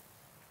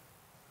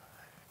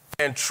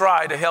and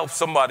try to help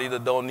somebody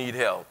that don't need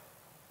help.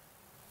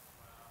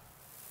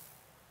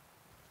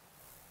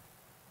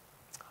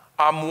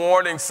 I'm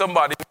warning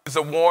somebody. It's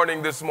a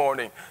warning this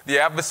morning. The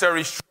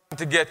adversary is trying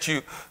to get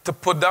you to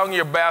put down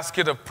your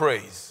basket of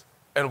praise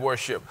and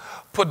worship.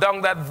 Put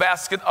down that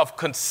basket of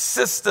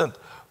consistent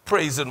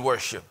praise and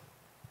worship.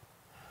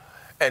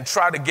 And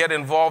try to get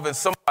involved in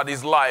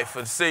somebody's life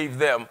and save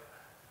them.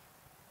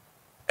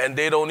 And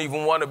they don't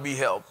even want to be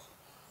helped.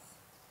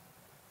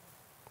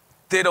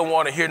 They don't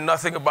want to hear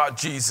nothing about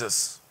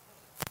Jesus.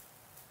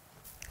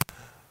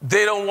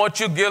 They don't want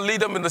you to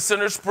lead them in the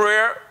sinner's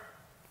prayer.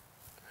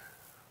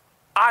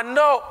 I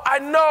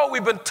know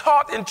we've been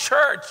taught in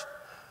church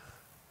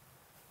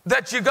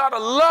that you got to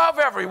love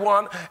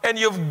everyone and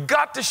you've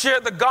got to share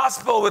the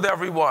gospel with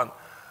everyone.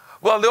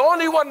 Well, the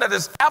only one that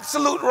is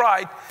absolute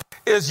right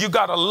is you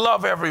got to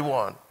love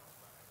everyone.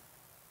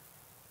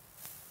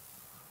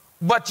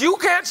 But you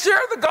can't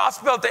share the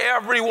gospel to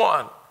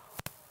everyone.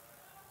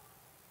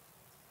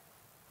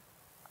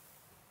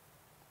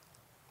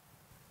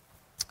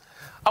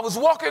 I was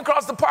walking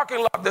across the parking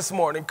lot this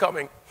morning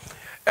coming,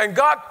 and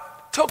God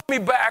took me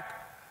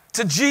back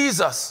to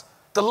Jesus,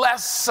 the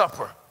Last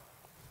Supper.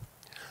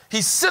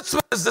 He sits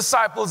with his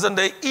disciples and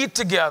they eat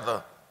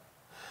together.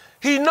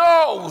 He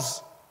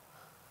knows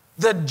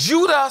that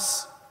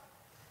Judas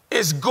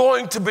is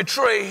going to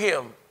betray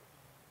him.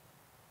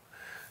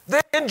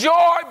 They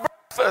enjoy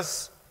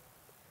breakfast.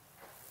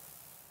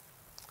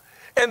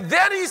 And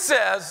then he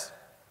says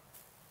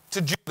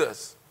to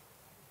Judas,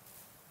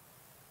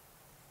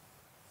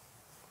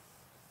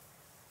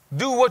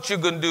 do what you're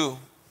going to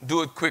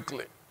do it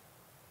quickly.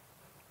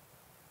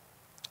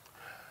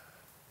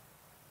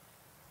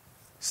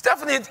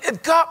 Stephanie,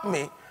 it got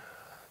me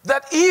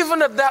that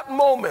even at that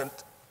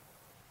moment,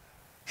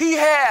 he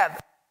had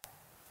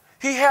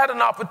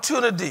an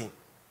opportunity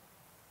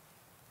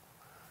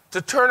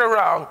to turn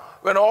around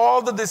when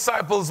all the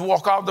disciples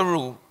walk out the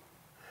room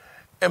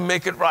and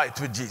make it right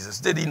with Jesus.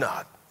 Did he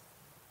not?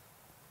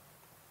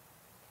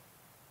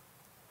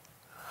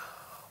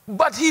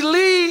 But he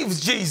leaves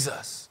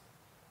Jesus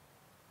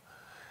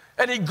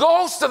and he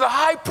goes to the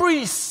high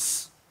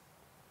priests,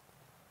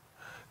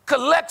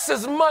 collects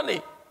his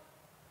money,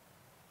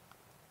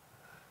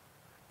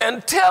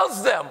 and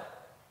tells them,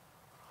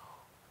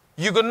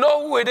 you can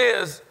know who it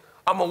is.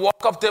 I'm going to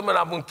walk up to him and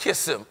I'm going to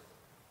kiss him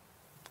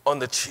on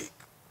the cheek.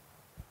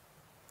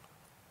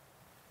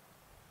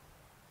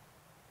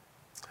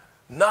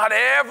 Not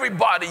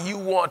everybody you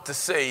want to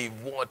save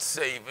wants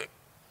saving.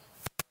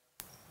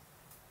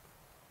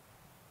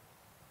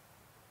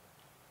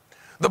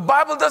 The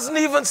Bible doesn't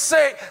even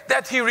say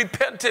that he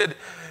repented.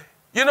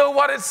 You know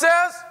what it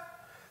says?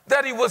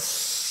 That he was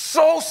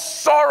so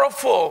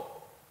sorrowful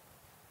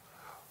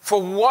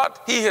for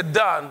what he had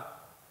done.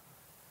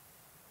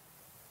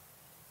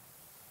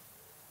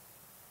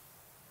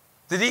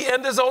 Did he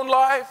end his own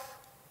life?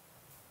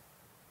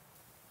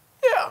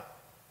 Yeah.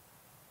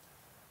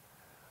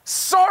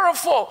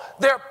 Sorrowful.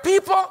 There are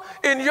people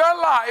in your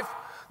life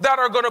that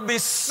are going to be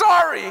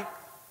sorry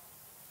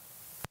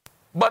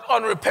but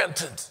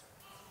unrepentant.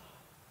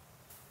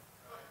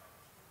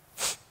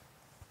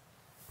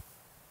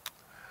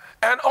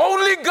 And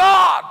only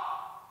God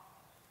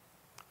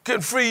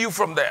can free you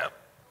from that.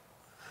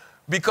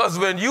 Because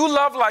when you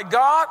love like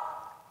God,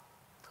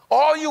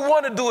 all you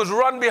want to do is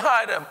run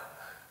behind them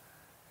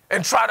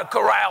and try to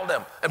corral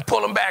them and pull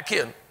them back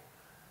in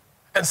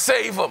and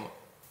save them.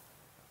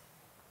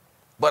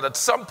 But at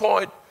some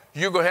point,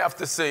 you're going to have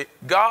to say,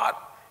 God,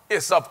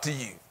 it's up to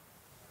you.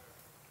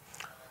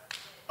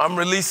 I'm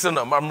releasing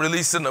them. I'm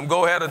releasing them.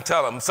 Go ahead and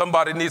tell them.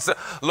 Somebody needs to,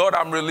 Lord,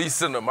 I'm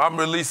releasing them. I'm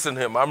releasing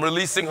him. I'm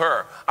releasing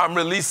her. I'm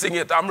releasing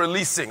it. I'm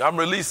releasing.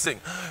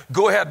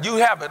 Go ahead. You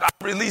have it.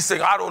 I'm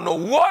releasing. I don't know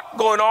what's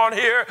going on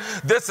here.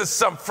 This is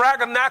some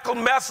fraganacle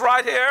mess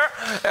right here,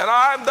 and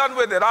I'm done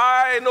with it.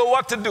 I know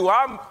what to do.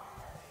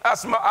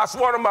 That's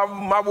one of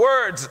my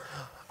words.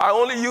 I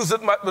only use it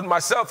with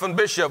myself and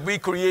Bishop. We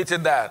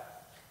created that.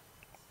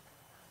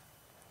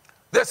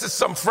 This is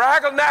some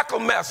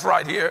fraganacle mess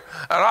right here,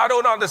 and I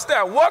don't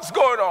understand what's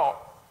going on.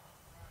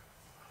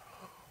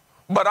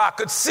 But I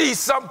could see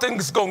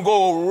something's going to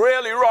go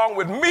really wrong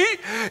with me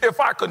if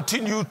I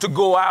continue to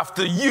go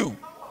after you.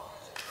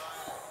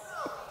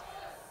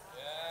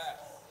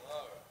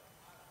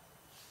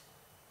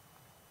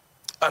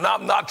 And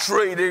I'm not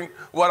trading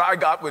what I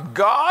got with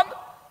God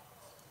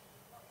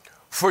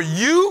for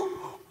you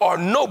or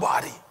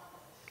nobody.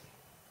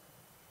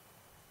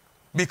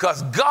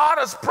 Because God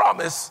has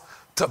promised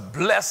to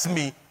bless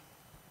me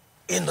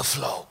in the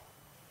flow.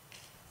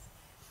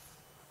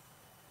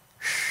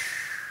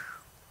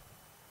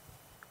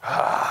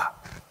 I'm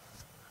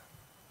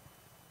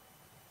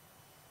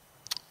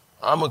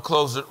going to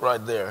close it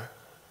right there.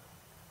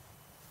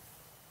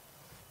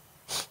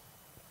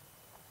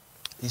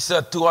 He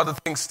said two other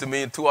things to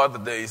me in 2 other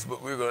days,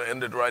 but we're going to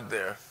end it right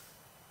there.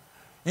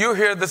 You're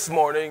here this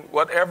morning,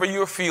 whatever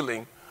you're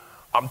feeling,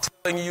 I'm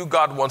telling you,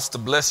 God wants to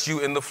bless you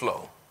in the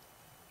flow.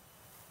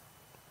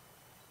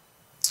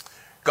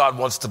 God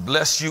wants to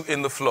bless you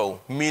in the flow,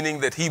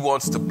 meaning that he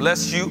wants to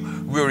bless you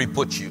where he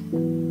put you.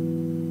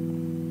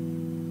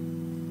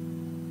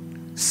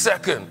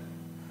 Second,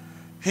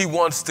 he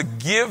wants to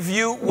give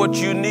you what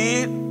you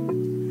need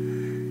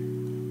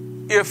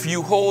if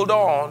you hold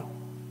on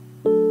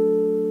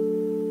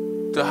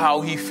to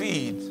how he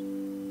feeds.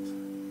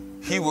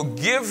 He will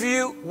give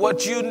you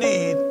what you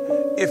need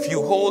if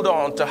you hold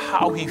on to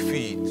how he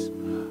feeds.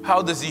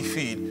 How does he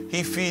feed?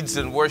 He feeds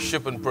in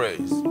worship and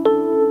praise.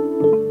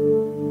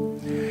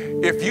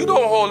 If you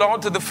don't hold on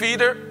to the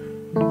feeder,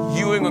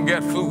 you ain't gonna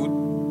get food.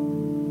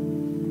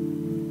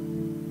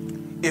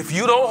 If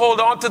you don't hold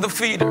on to the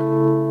feeder,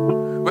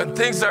 when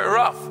things are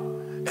rough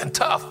and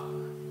tough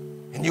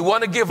and you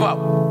want to give up,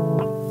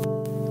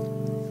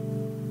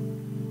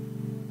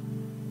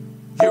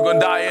 you're going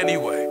to die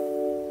anyway.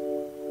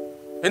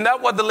 Isn't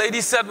that what the lady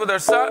said with her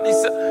son?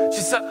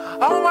 She said,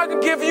 how am I going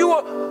to give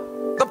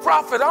you the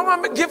prophet? How am I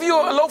going to give you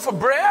a loaf of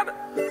bread?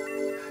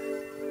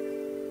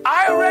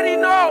 I already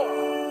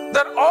know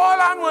that all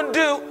I'm going to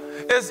do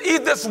is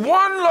eat this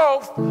one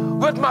loaf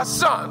with my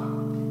son.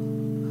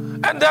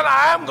 And then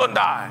I am going to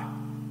die.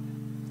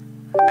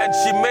 And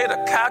she made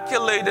a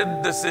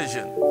calculated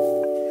decision.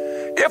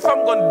 If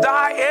I'm going to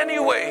die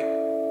anyway,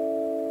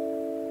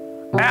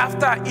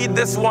 after I eat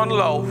this one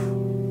loaf,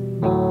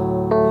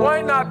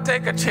 why not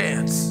take a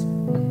chance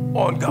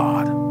on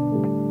God?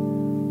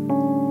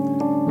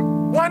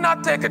 Why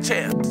not take a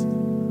chance?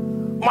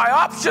 My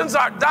options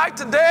are die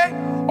today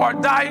or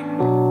die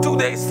 2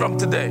 days from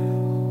today.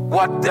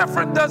 What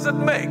difference does it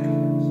make?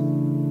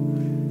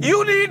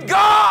 You need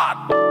God.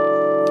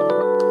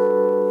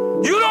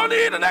 You don't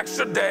need an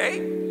extra day.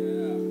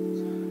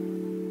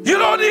 You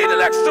don't need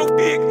an extra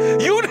week.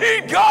 You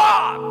need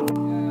God.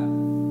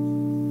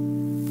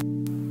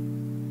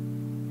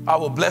 I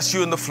will bless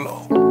you in the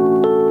flow.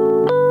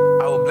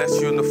 I will bless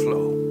you in the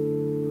flow.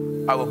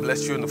 I will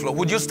bless you in the flow.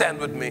 Would you stand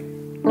with me?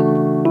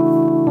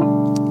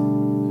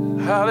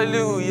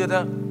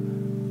 Hallelujah.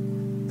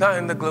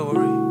 Thine the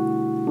glory.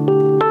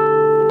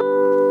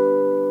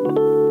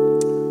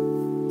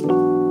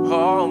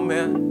 Oh,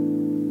 man.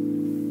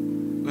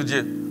 Would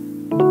you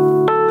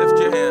lift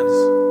your hands?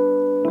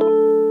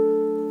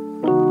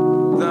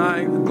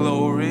 Thine the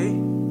glory.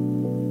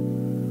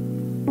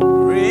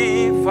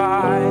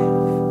 Revive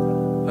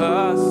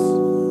us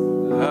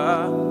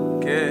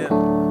again.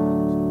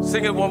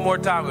 Sing it one more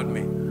time with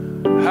me.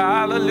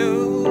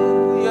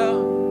 Hallelujah.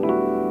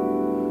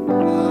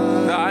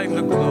 Thine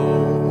the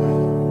glory.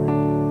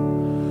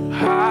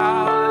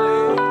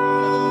 Hallelujah.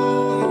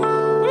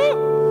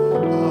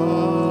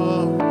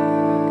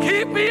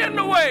 Keep me in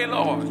the way,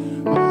 Lord.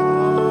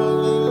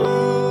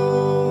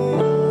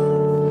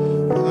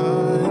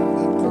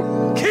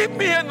 Keep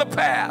me in the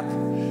path.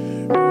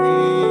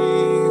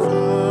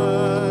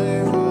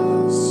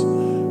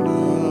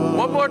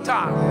 One more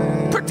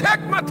time.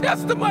 Protect my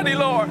testimony,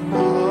 Lord. Woo!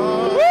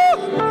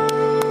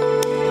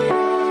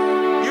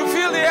 You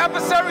feel the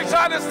adversary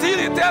trying to steal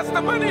your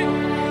testimony?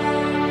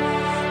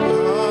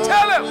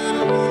 Tell him,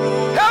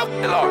 help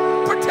me,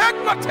 Lord. Protect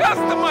my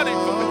testimony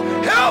from me.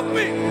 Help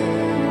me.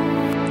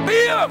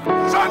 Feel him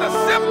trying to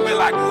sift me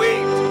like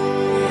wheat.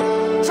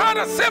 Trying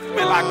to sift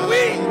me like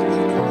wheat.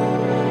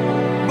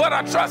 But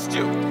I trust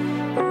you.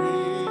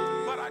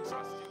 But I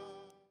trust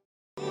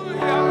you.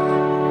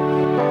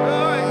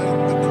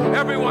 Yeah.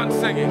 Everyone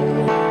singing.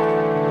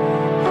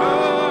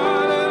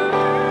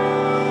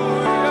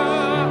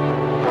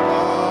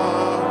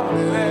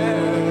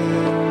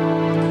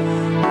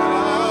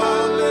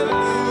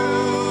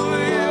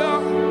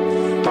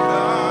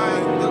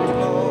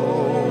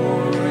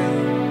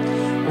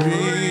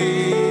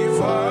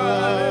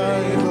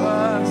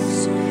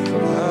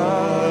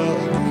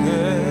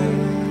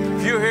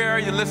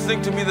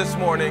 Listening to me this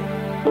morning,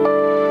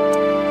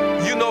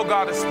 you know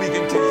God is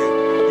speaking to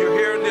you. You're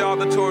here in the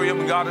auditorium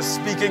and God is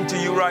speaking to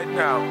you right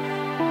now.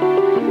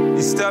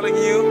 He's telling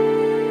you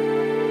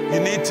you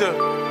need to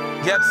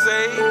get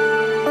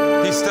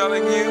saved. He's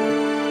telling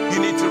you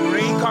need to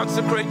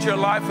reconsecrate your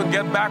life and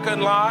get back in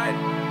line.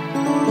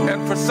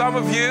 And for some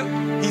of you,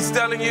 he's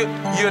telling you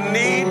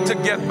need to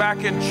get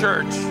back in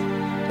church,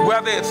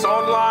 whether it's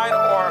online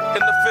or in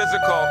the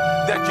physical,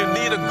 that you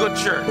need a good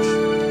church.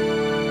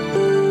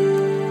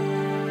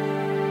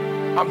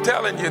 I'm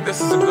telling you, this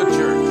is a good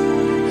church.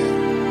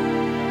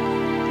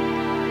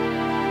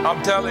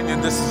 I'm telling you,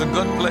 this is a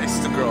good place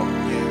to grow.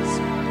 Yes.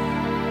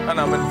 And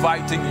I'm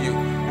inviting you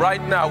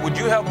right now. Would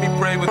you help me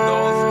pray with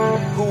those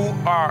who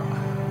are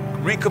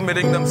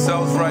recommitting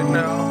themselves right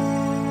now,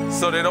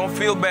 so they don't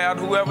feel bad,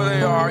 whoever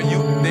they are.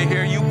 They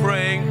hear you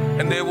praying,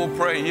 and they will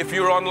pray. If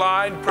you're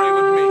online, pray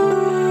with me.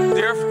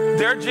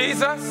 Dear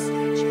Jesus,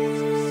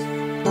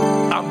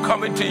 I'm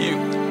coming to you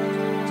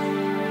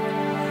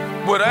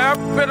with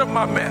every bit of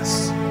my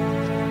mess.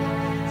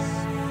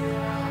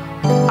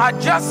 I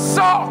just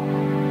saw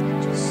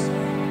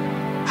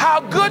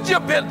how good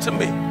you've been to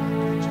me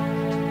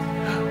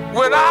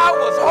when I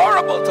was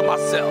horrible to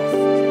myself.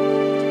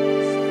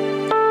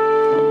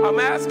 I'm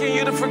asking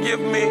you to forgive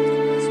me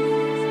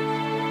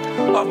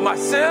of my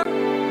sin.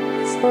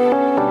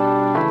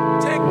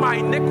 Take my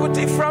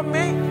iniquity from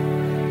me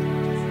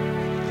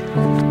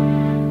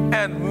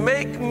and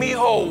make me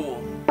whole.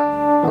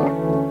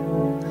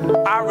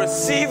 I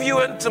receive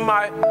you into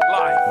my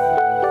life.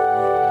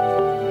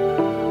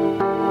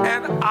 And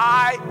and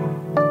I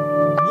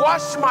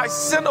wash my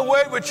sin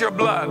away with your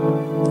blood.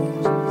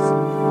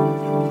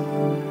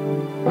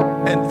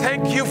 And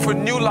thank you for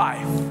new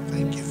life.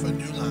 Thank you for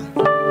new life.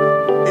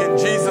 In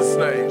Jesus'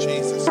 name.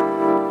 Jesus.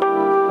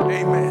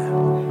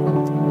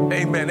 Amen.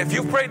 Amen. If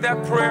you prayed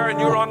that prayer and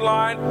you're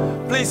online,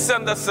 please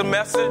send us a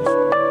message.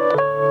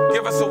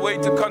 Give us a way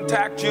to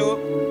contact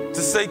you,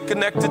 to stay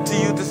connected to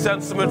you, to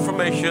send some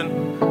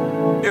information.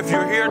 If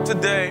you're here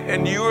today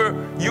and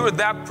you're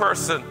that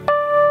person,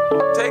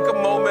 take a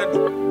moment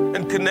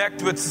and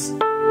connect with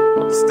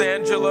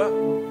Stangela.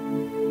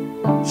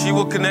 She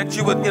will connect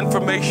you with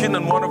information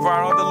and one of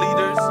our other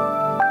leaders,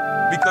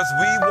 because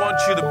we want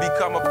you to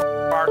become a part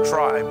of our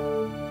tribe.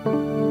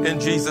 In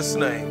Jesus'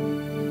 name.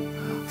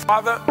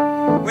 Father,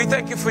 we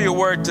thank you for your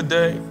word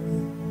today.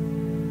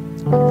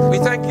 We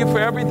thank you for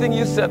everything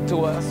you said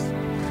to us.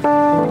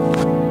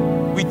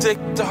 We take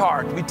it to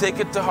heart. We take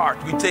it to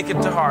heart. We take it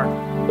to heart.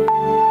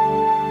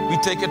 We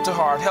take it to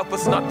heart. Help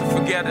us not to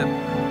forget it,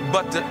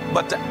 but to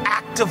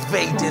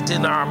activate it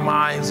in our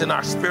minds, in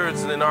our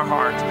spirits, and in our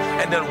hearts,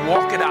 and then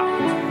walk it out.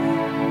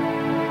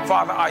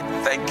 Father, I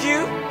thank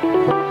you.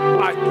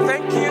 I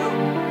thank you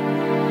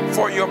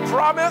for your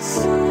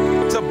promise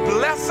to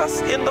bless us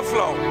in the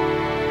flow.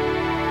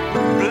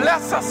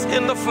 Bless us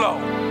in the flow.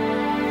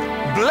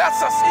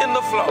 Bless us in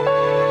the flow.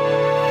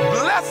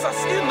 Bless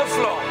us in the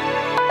flow.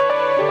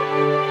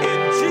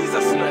 In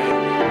Jesus'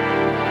 name.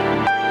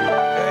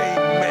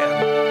 Amen.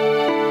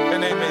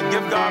 And amen.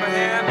 Give God a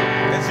hand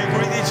as you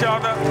greet each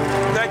other.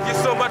 Thank you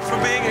so much for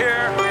being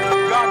here.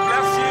 God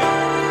bless you.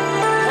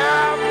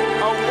 Have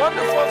a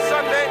wonderful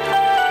Sunday.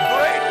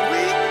 Great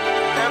week.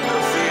 And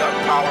we'll see you on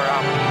Power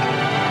Up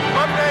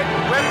Monday,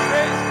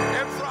 Wednesdays,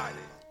 and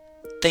Fridays.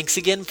 Thanks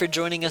again for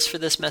joining us for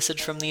this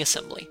message from the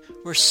Assembly.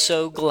 We're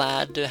so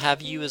glad to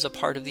have you as a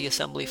part of the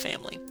Assembly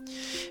family.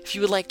 If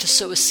you would like to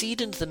sow a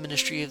seed into the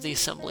ministry of the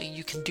Assembly,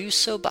 you can do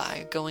so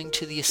by going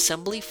to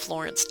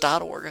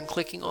theassemblyflorence.org and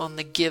clicking on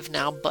the Give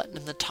Now button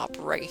in the top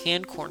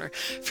right-hand corner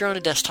if you're on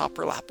a desktop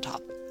or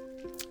laptop.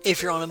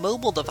 If you're on a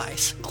mobile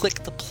device,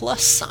 click the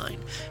plus sign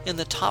in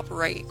the top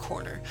right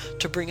corner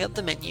to bring up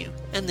the menu,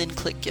 and then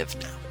click Give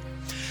Now.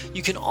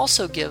 You can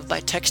also give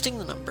by texting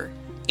the number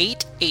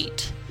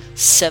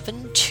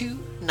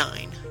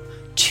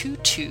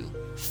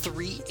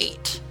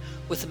 887292238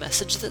 with a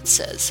message that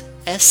says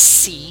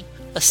SC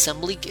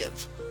Assembly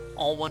Give,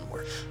 all one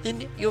word.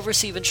 Then you'll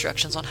receive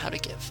instructions on how to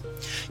give.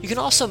 You can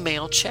also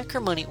mail, check,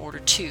 or money order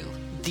to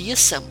The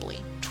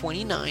Assembly,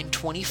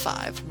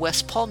 2925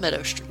 West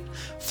Palmetto Street,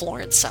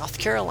 Florence, South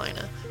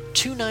Carolina,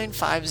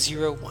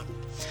 29501.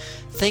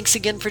 Thanks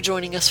again for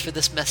joining us for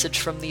this message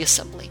from the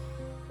Assembly.